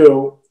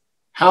to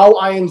how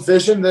I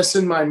envision this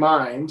in my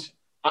mind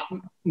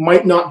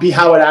might not be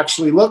how it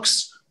actually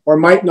looks or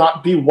might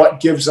not be what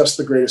gives us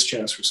the greatest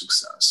chance for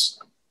success?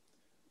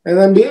 And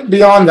then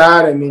beyond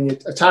that, I mean,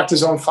 attack to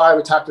zone 5,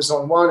 attack to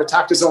zone 1,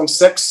 attack to zone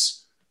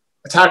 6,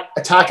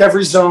 attack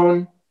every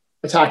zone,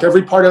 attack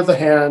every part of the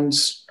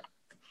hands,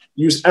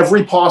 use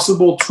every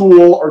possible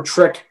tool or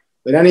trick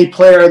that any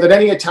player, that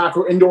any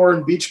attacker indoor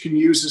and beach can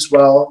use as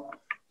well.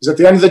 Because at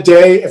the end of the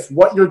day, if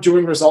what you're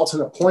doing results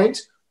in a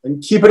point,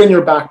 then keep it in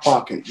your back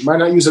pocket. You might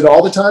not use it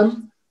all the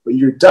time, but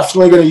you're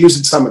definitely going to use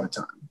it some of the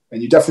time,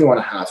 and you definitely want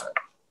to have it.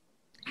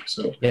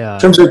 So in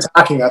terms of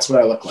attacking, that's what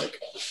I look like.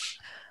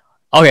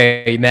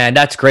 Okay, man,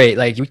 that's great.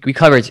 Like we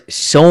covered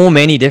so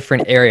many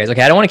different areas.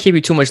 Okay, I don't want to keep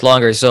you too much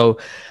longer. So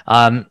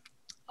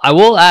I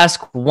will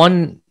ask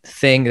one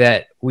thing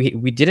that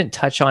we didn't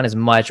touch on as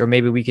much, or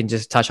maybe we can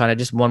just touch on it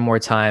just one more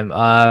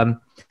time.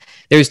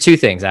 There's two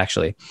things,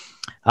 actually.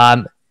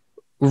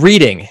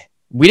 Reading.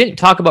 We didn't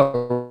talk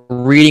about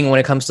reading when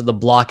it comes to the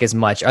block as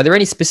much. Are there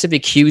any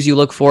specific cues you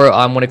look for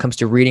when it comes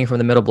to reading from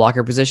the middle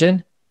blocker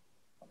position?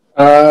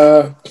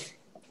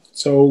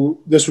 So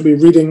this would be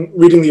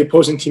reading the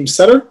opposing team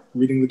setter,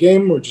 reading the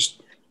game, or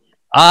just.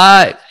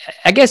 I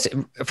guess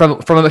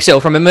from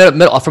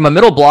a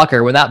middle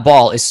blocker, when that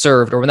ball is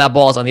served or when that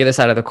ball is on the other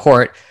side of the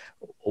court,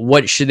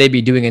 what should they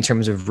be doing in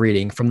terms of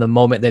reading from the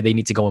moment that they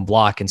need to go and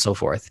block and so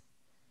forth?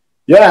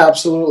 Yeah,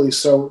 absolutely.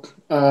 So,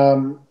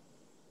 right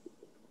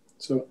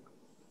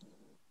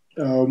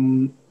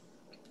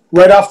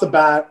off the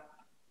bat,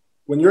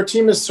 when your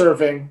team is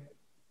serving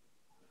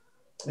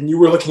and you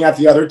were looking at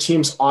the other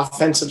team's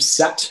offensive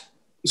set,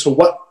 so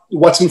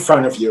what's in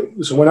front of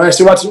you? So when I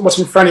say what's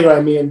in front of you,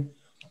 I mean,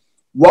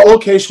 what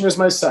location is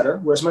my setter?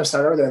 Where's my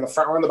setter? Are they in the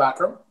front row or in the back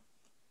row?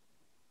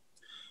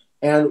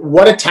 And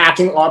what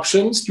attacking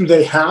options do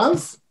they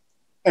have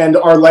and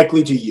are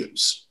likely to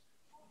use?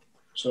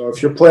 So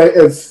if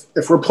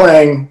we're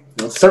playing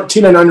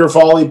 13 and under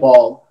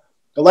volleyball,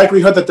 the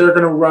likelihood that they're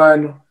going to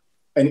run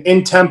an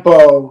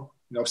in-tempo,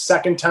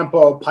 second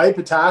tempo pipe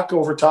attack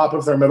over top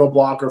of their middle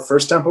block or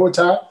first tempo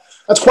attack,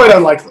 that's quite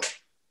unlikely.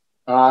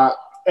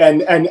 And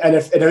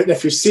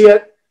if you see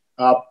it,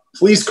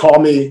 please call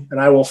me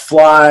and I will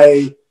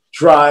fly,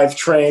 drive,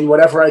 train,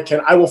 whatever I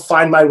can. I will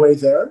find my way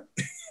there.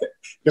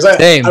 Because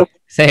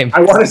Same. I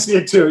want to see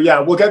it too.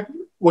 Yeah, we'll get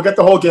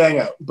the whole gang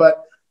out.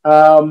 But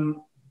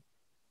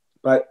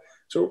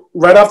so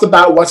right off the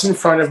bat, what's in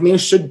front of me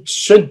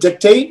should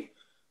dictate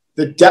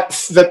the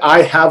depth that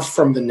I have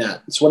from the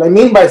net. So what I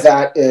mean by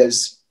that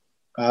is,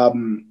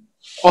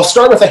 I'll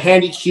start with a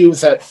handy cue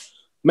that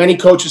many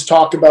coaches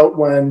talk about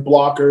when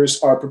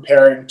blockers are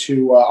preparing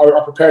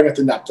are preparing at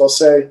the net. They'll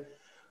say,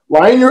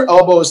 line your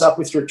elbows up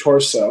with your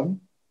torso,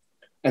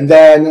 and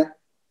then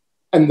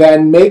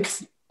make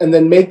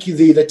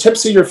the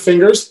tips of your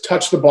fingers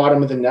touch the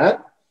bottom of the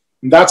net.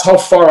 And that's how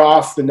far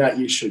off the net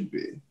you should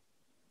be.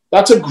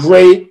 That's a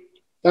great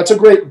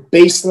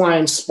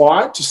baseline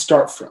spot to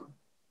start from.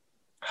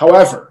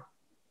 However,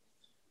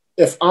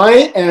 if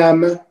I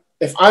am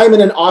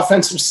in an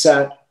offensive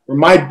set where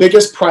my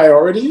biggest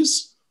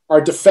priorities are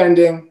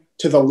defending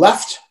to the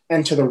left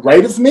and to the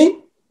right of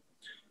me,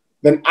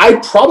 then I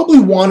probably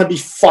want to be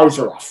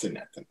farther off the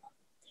net than that.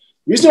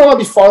 The reason I want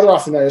to be farther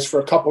off the net is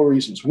for a couple of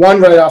reasons. One,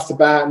 right off the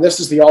bat, and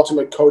this is the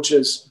ultimate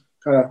coach's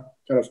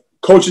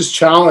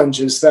challenge,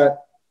 is that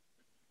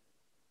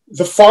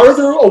the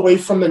farther away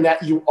from the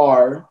net you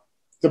are,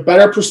 the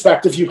better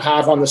perspective you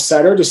have on the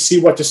setter to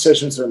see what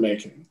decisions they're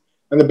making.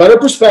 And the better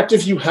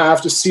perspective you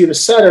have to see the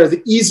setter,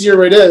 the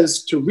easier it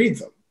is to read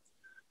them.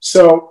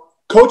 So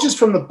coaches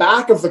from the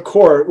back of the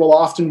court will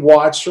often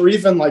watch, or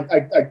even like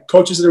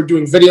coaches that are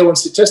doing video and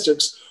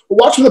statistics will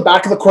watch from the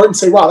back of the court and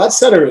say, wow, that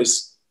setter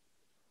is,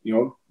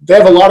 they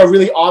have a lot of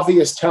really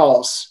obvious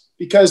tells,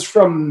 because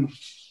from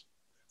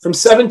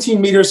 17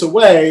 meters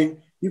away,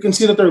 you can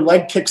see that their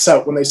leg kicks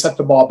out when they set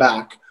the ball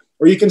back,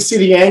 or you can see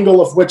the angle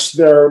of which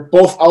their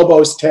both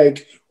elbows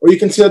take, or you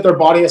can see that their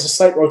body has a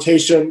slight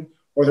rotation,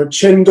 or their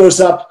chin goes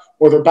up,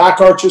 or their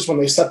back arches when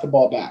they set the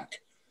ball back.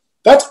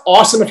 That's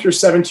awesome if you're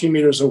 17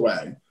 meters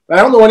away. But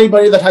I don't know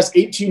anybody that has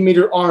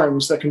 18-meter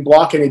arms that can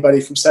block anybody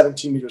from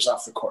 17 meters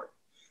off the court.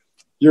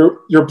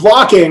 You're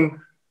blocking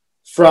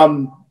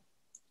from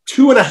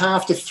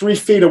 2.5 to 3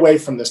 feet away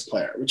from this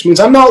player, which means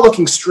I'm not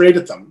looking straight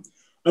at them.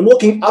 I'm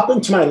looking up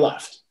and to my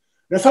left.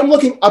 And if I'm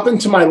looking up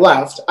and to my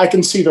left, I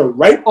can see their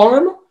right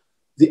arm,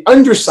 the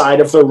underside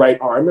of their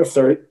right arm if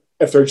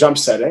they're jump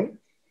setting.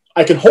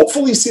 I can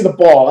hopefully see the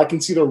ball. I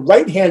can see their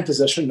right hand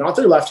position, not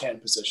their left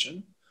hand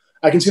position.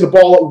 I can see the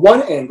ball at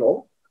one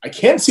angle. I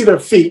can't see their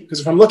feet, because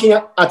if I'm looking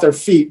at their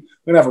feet, I'm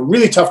going to have a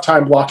really tough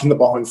time blocking the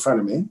ball in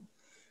front of me.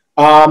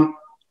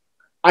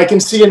 I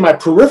can see in my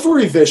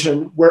periphery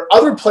vision where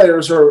other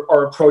players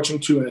are approaching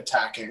to and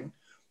attacking,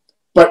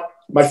 but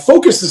my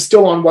focus is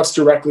still on what's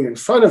directly in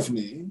front of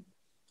me.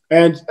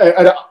 And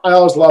I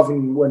always love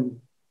when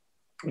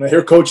I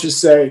hear coaches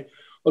say,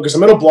 look, as a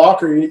middle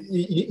blocker, you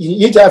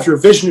need to have your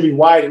vision to be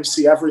wide and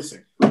see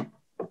everything.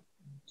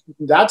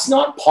 That's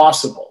not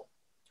possible.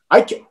 I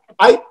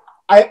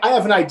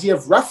have an idea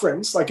of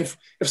reference. Like if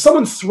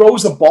someone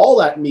throws a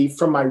ball at me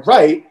from my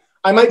right,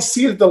 I might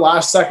see it at the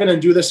last second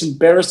and do this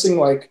embarrassing,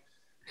 like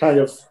kind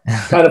of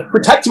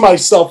protect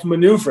myself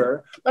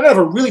maneuver. Then I have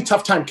a really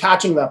tough time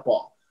catching that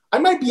ball. I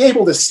might be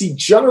able to see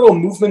general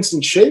movements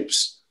and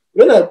shapes,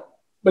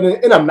 but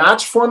in a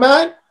match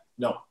format,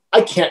 no,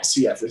 I can't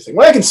see everything.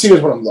 What I can see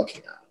is what I'm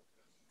looking at.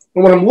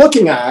 And what I'm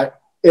looking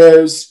at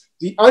is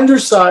the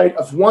underside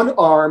of one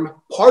arm,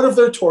 part of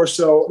their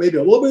torso, maybe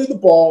a little bit of the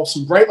ball,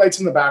 some bright lights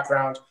in the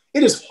background.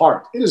 It is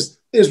hard. It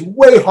is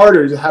way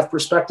harder to have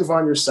perspective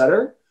on your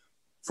setter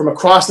from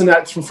across the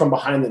net, from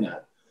behind the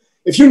net.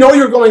 If you know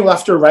you're going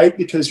left or right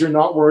because you're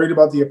not worried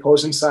about the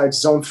opposing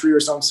side's zone 3 or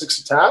zone 6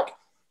 attack,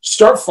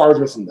 start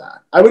farther than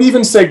that. I would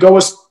even say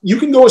you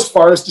can go as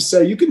far as to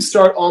say you can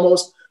start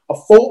almost a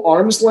full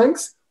arm's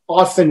length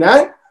off the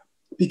net,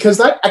 because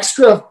that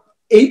extra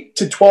 8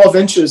 to 12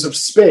 inches of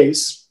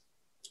space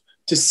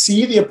to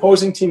see the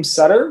opposing team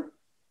setter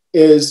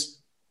is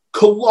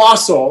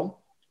colossal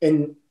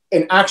in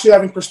actually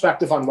having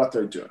perspective on what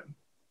they're doing.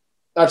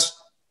 That's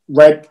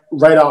right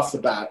off the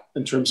bat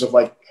in terms of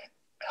like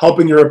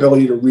helping your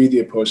ability to read the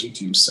opposing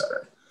team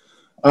setter.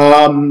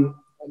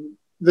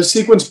 The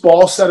sequence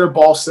ball setter,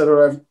 ball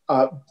hitter,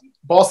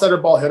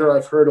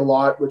 I've heard a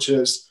lot, which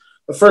is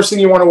the first thing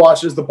you want to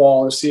watch is the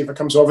ball to see if it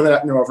comes over the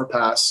net and over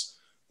pass.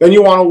 Then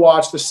you want to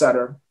watch the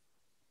setter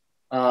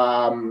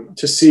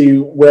to see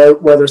where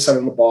they're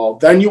setting the ball.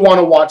 Then you want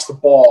to watch the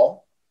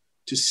ball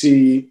to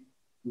see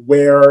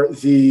where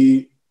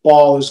the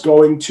ball is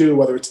going to,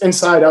 whether it's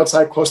inside,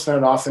 outside, close to the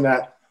net, off the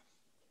net.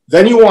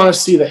 Then you want to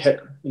see the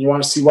hitter, and you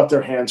want to see what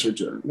their hands are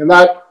doing. And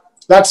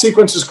that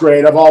sequence is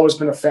great. I've always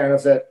been a fan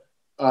of it.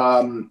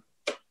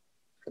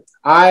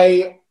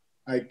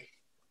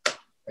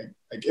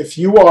 If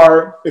you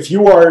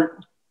are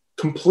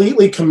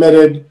completely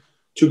committed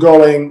to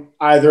going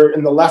either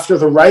in the left or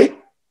the right,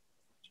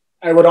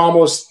 I would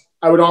almost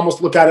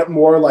look at it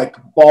more like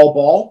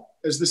ball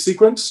as the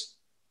sequence,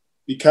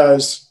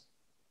 because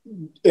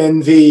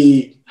in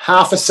the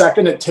half a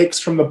second it takes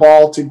from the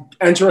ball to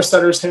enter a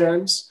setter's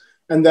hands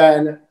and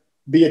then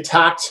be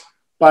attacked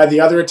by the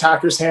other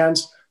attacker's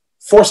hands.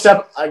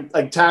 4-step,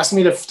 to ask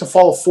me to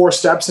follow 4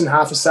 steps in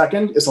half a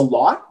second is a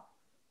lot.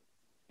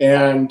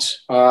 And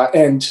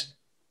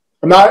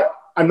I'm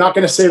not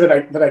going to say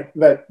that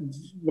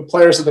the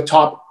players at the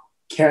top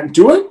can't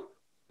do it,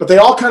 but they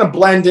all kind of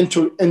blend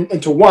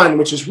into one,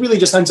 which is really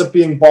just ends up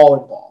being ball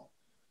and ball.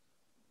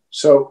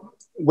 So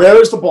where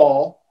is the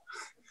ball?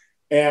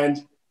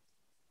 And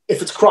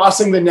if it's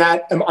crossing the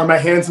net, are my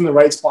hands in the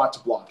right spot to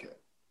block it?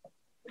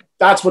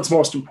 That's what's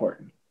most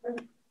important.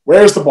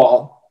 Where's the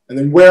ball? And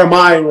then where am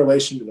I in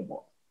relation to the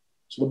ball?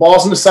 So the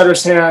ball's in the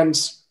setter's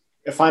hands.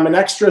 If I'm an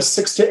extra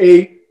 6 to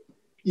 8,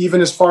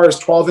 even as far as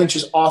 12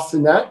 inches off the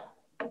net,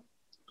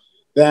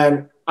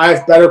 then I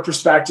have better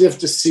perspective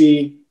to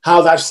see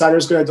how that setter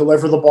is going to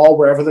deliver the ball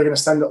wherever they're going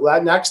to send it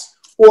next,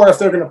 or if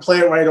they're going to play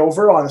it right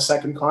over on a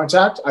second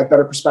contact. I have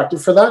better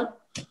perspective for that.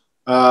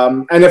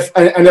 And if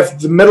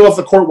the middle of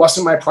the court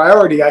wasn't my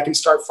priority, I can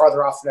start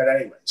farther off the net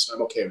anyway, so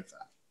I'm okay with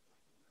that.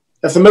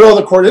 If the middle of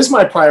the court is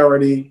my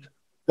priority,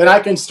 then I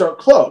can start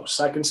close.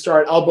 I can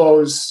start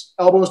elbows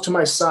to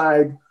my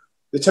side,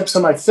 the tips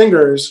of my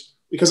fingers,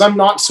 because I'm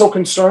not so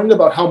concerned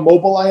about how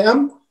mobile I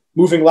am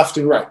moving left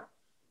and right.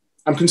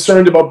 I'm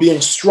concerned about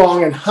being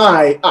strong and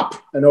high up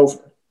and over.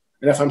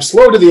 And if I'm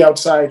slow to the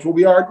outside, well,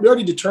 we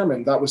already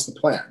determined that was the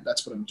plan.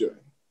 That's what I'm doing.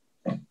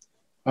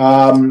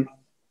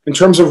 In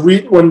terms of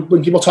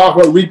when people talk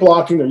about read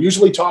blocking, they're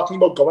usually talking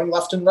about going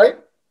left and right.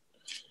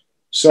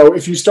 So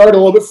if you start a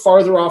little bit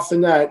farther off the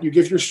net, you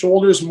give your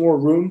shoulders more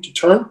room to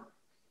turn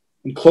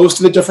and close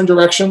to the different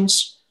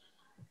directions.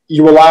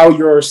 You allow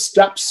your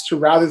steps to,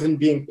 rather than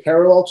being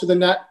parallel to the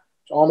net,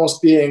 to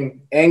almost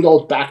being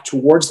angled back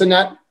towards the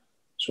net.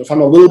 So if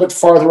I'm a little bit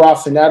farther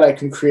off the net, I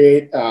can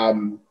create,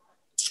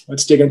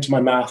 let's dig into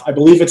my math. I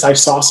believe it's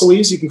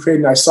isosceles. You can create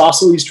an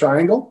isosceles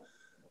triangle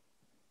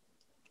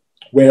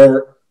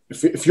where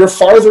if you're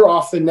farther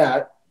off the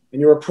net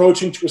and you're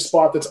approaching to a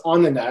spot that's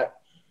on the net,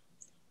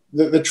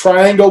 the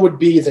triangle would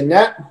be the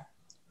net,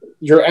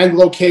 your end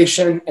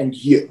location, and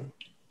you.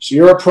 So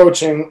you're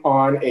approaching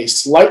on a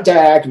slight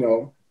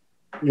diagonal.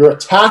 You're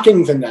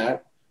attacking the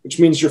net, which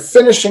means your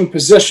finishing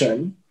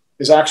position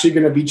is actually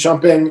going to be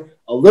jumping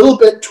a little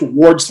bit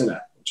towards the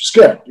net, which is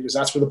good because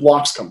that's where the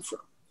blocks come from.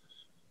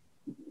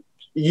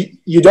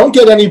 You don't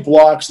get any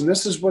blocks, and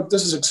this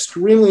is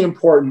extremely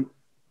important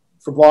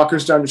for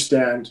blockers to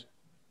understand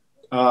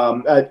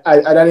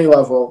at any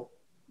level.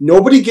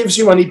 Nobody gives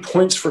you any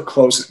points for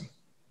closing.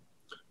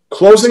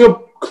 Closing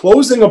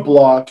a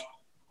block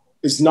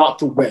is not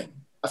the win.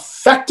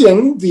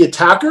 Affecting the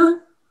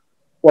attacker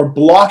or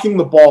blocking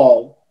the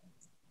ball,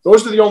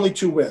 those are the only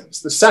 2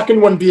 wins. The second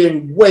one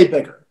being way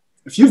bigger.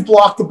 If you've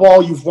blocked the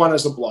ball, you've won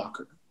as a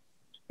blocker.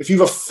 If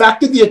you've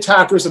affected the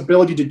attacker's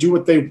ability to do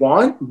what they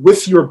want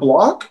with your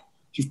block,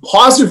 if you've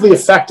positively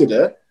affected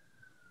it,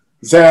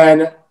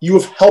 then you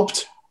have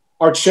helped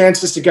our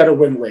chances to get a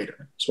win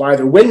later. So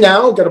either win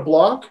now, get a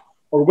block,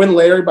 or win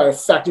later by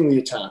affecting the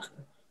attacker.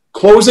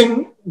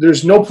 Closing,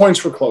 there's no points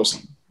for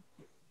closing.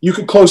 You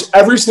could close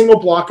every single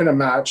block in a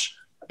match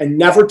and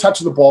never touch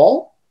the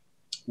ball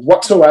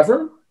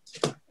whatsoever.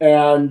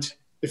 And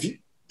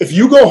if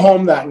you go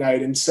home that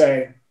night and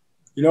say,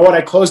 you know what,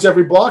 I closed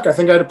every block, I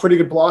think I had a pretty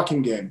good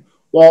blocking game.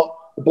 Well,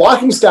 the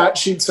blocking stat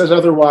sheet says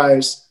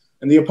otherwise,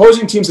 and the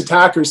opposing team's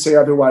attackers say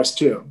otherwise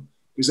too.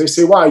 Because they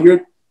say, wow,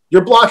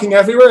 you're blocking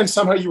everywhere and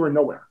somehow you were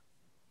nowhere.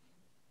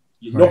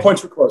 You get no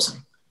points for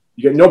closing.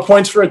 You get no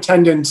points for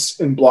attendance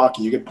in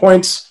blocking. You get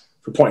points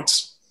for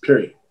points,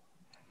 period.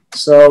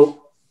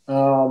 So if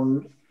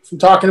I'm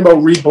talking about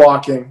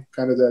reblocking,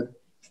 kind of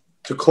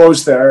to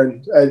close there,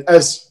 and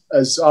as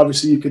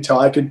obviously you could tell,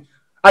 I could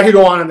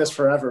go on this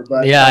forever,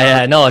 but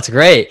no, it's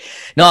great.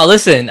 No,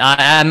 listen,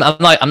 I'm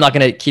not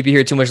gonna keep you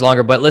here too much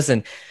longer, but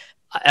listen,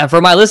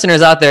 for my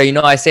listeners out there,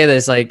 I say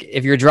this, like,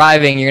 if you're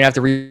driving, you're gonna have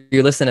to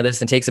re-listen to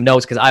this and take some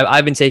notes, because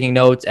I've been taking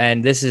notes,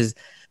 and this has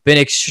been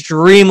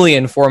extremely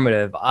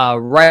informative.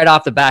 Right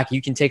off the back,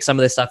 you can take some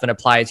of this stuff and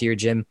apply it to your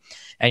gym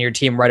and your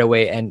team right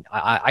away, and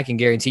I can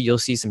guarantee you'll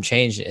see some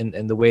change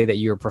in the way that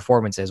your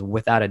performance is,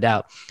 without a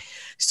doubt.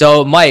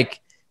 So,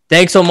 Mike,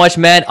 thanks so much,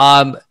 man.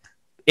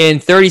 In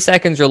 30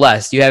 seconds or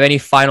less, do you have any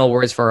final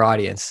words for our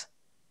audience?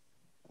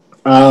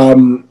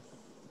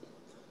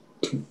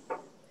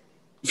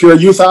 If you're a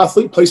youth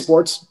athlete, play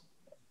sports.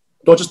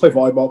 Don't just play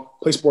volleyball,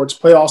 play sports,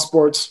 play all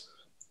sports,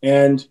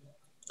 and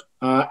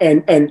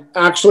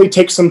actually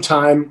take some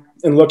time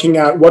in looking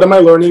at what am I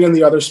learning in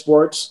the other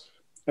sports,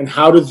 and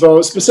how do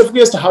those,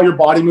 specifically as to how your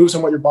body moves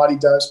and what your body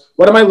does,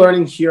 what am I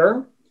learning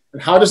here,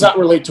 and how does that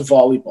relate to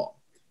volleyball?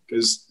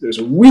 Because there's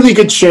a really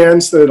good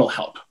chance that it'll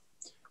help.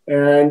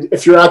 And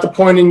if you're at the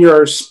point in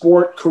your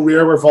sport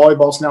career where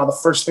volleyball is now the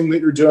first thing that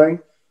you're doing,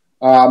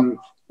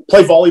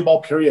 play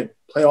volleyball, period.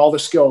 Play all the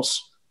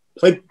skills.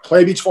 Play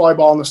beach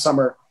volleyball in the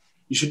summer.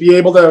 You should be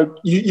able to,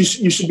 you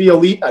should be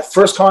elite at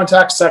first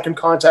contact, second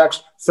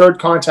contact, third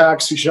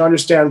contacts. You should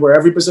understand where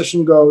every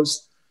position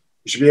goes.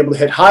 You should be able to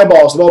hit high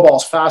balls, low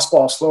balls, fast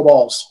balls, slow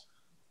balls.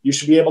 You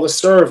should be able to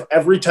serve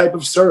every type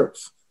of serve.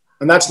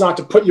 And that's not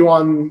to put you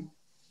on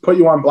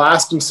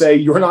blast and say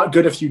you're not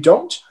good if you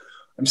don't.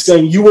 I'm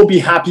saying you will be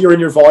happier in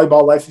your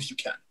volleyball life if you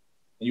can.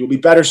 And you will be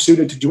better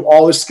suited to do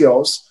all the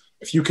skills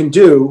if you can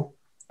do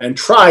and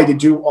try to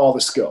do all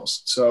the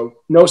skills. So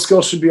no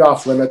skill should be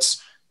off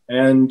limits,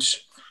 and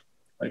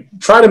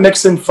try to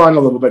mix in fun a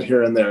little bit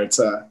here and there. It's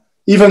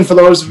even for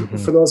those of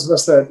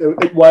us that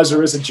it was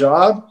or is a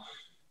job,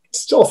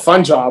 it's still a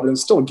fun job and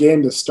it's still a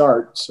game to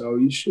start. So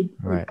you should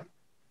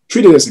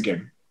treat it as a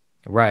game.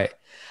 Right.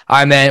 All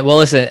right, man. Well,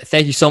 listen,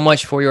 thank you so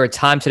much for your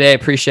time today. I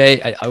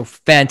appreciate a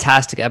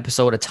fantastic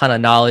episode, a ton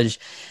of knowledge,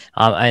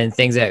 and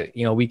things that,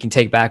 we can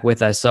take back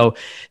with us. So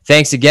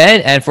thanks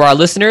again. And for our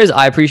listeners,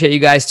 I appreciate you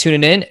guys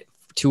tuning in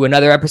to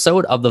another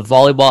episode of the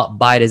Volleyball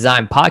by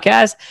Design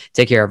podcast.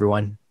 Take care,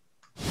 everyone.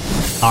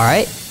 All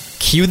right,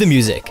 cue the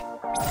music.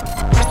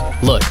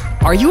 Look,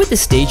 are you at the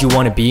stage you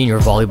want to be in your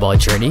volleyball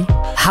journey?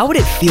 How would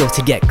it feel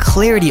to get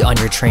clarity on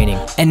your training,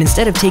 and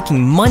instead of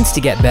taking months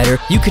to get better,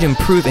 you could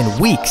improve in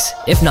weeks,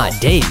 if not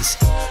days?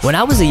 When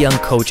I was a young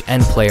coach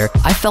and player,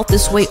 I felt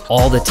this way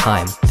all the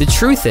time. The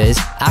truth is,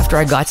 after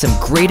I got some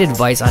great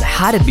advice on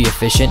how to be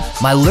efficient,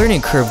 my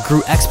learning curve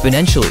grew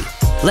exponentially.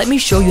 Let me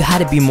show you how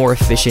to be more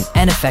efficient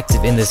and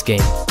effective in this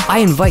game. I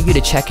invite you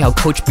to check out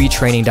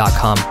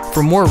CoachBTraining.com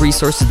for more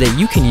resources that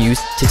you can use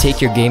to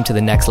take your game to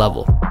the next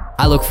level.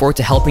 I look forward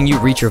to helping you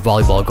reach your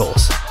volleyball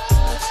goals.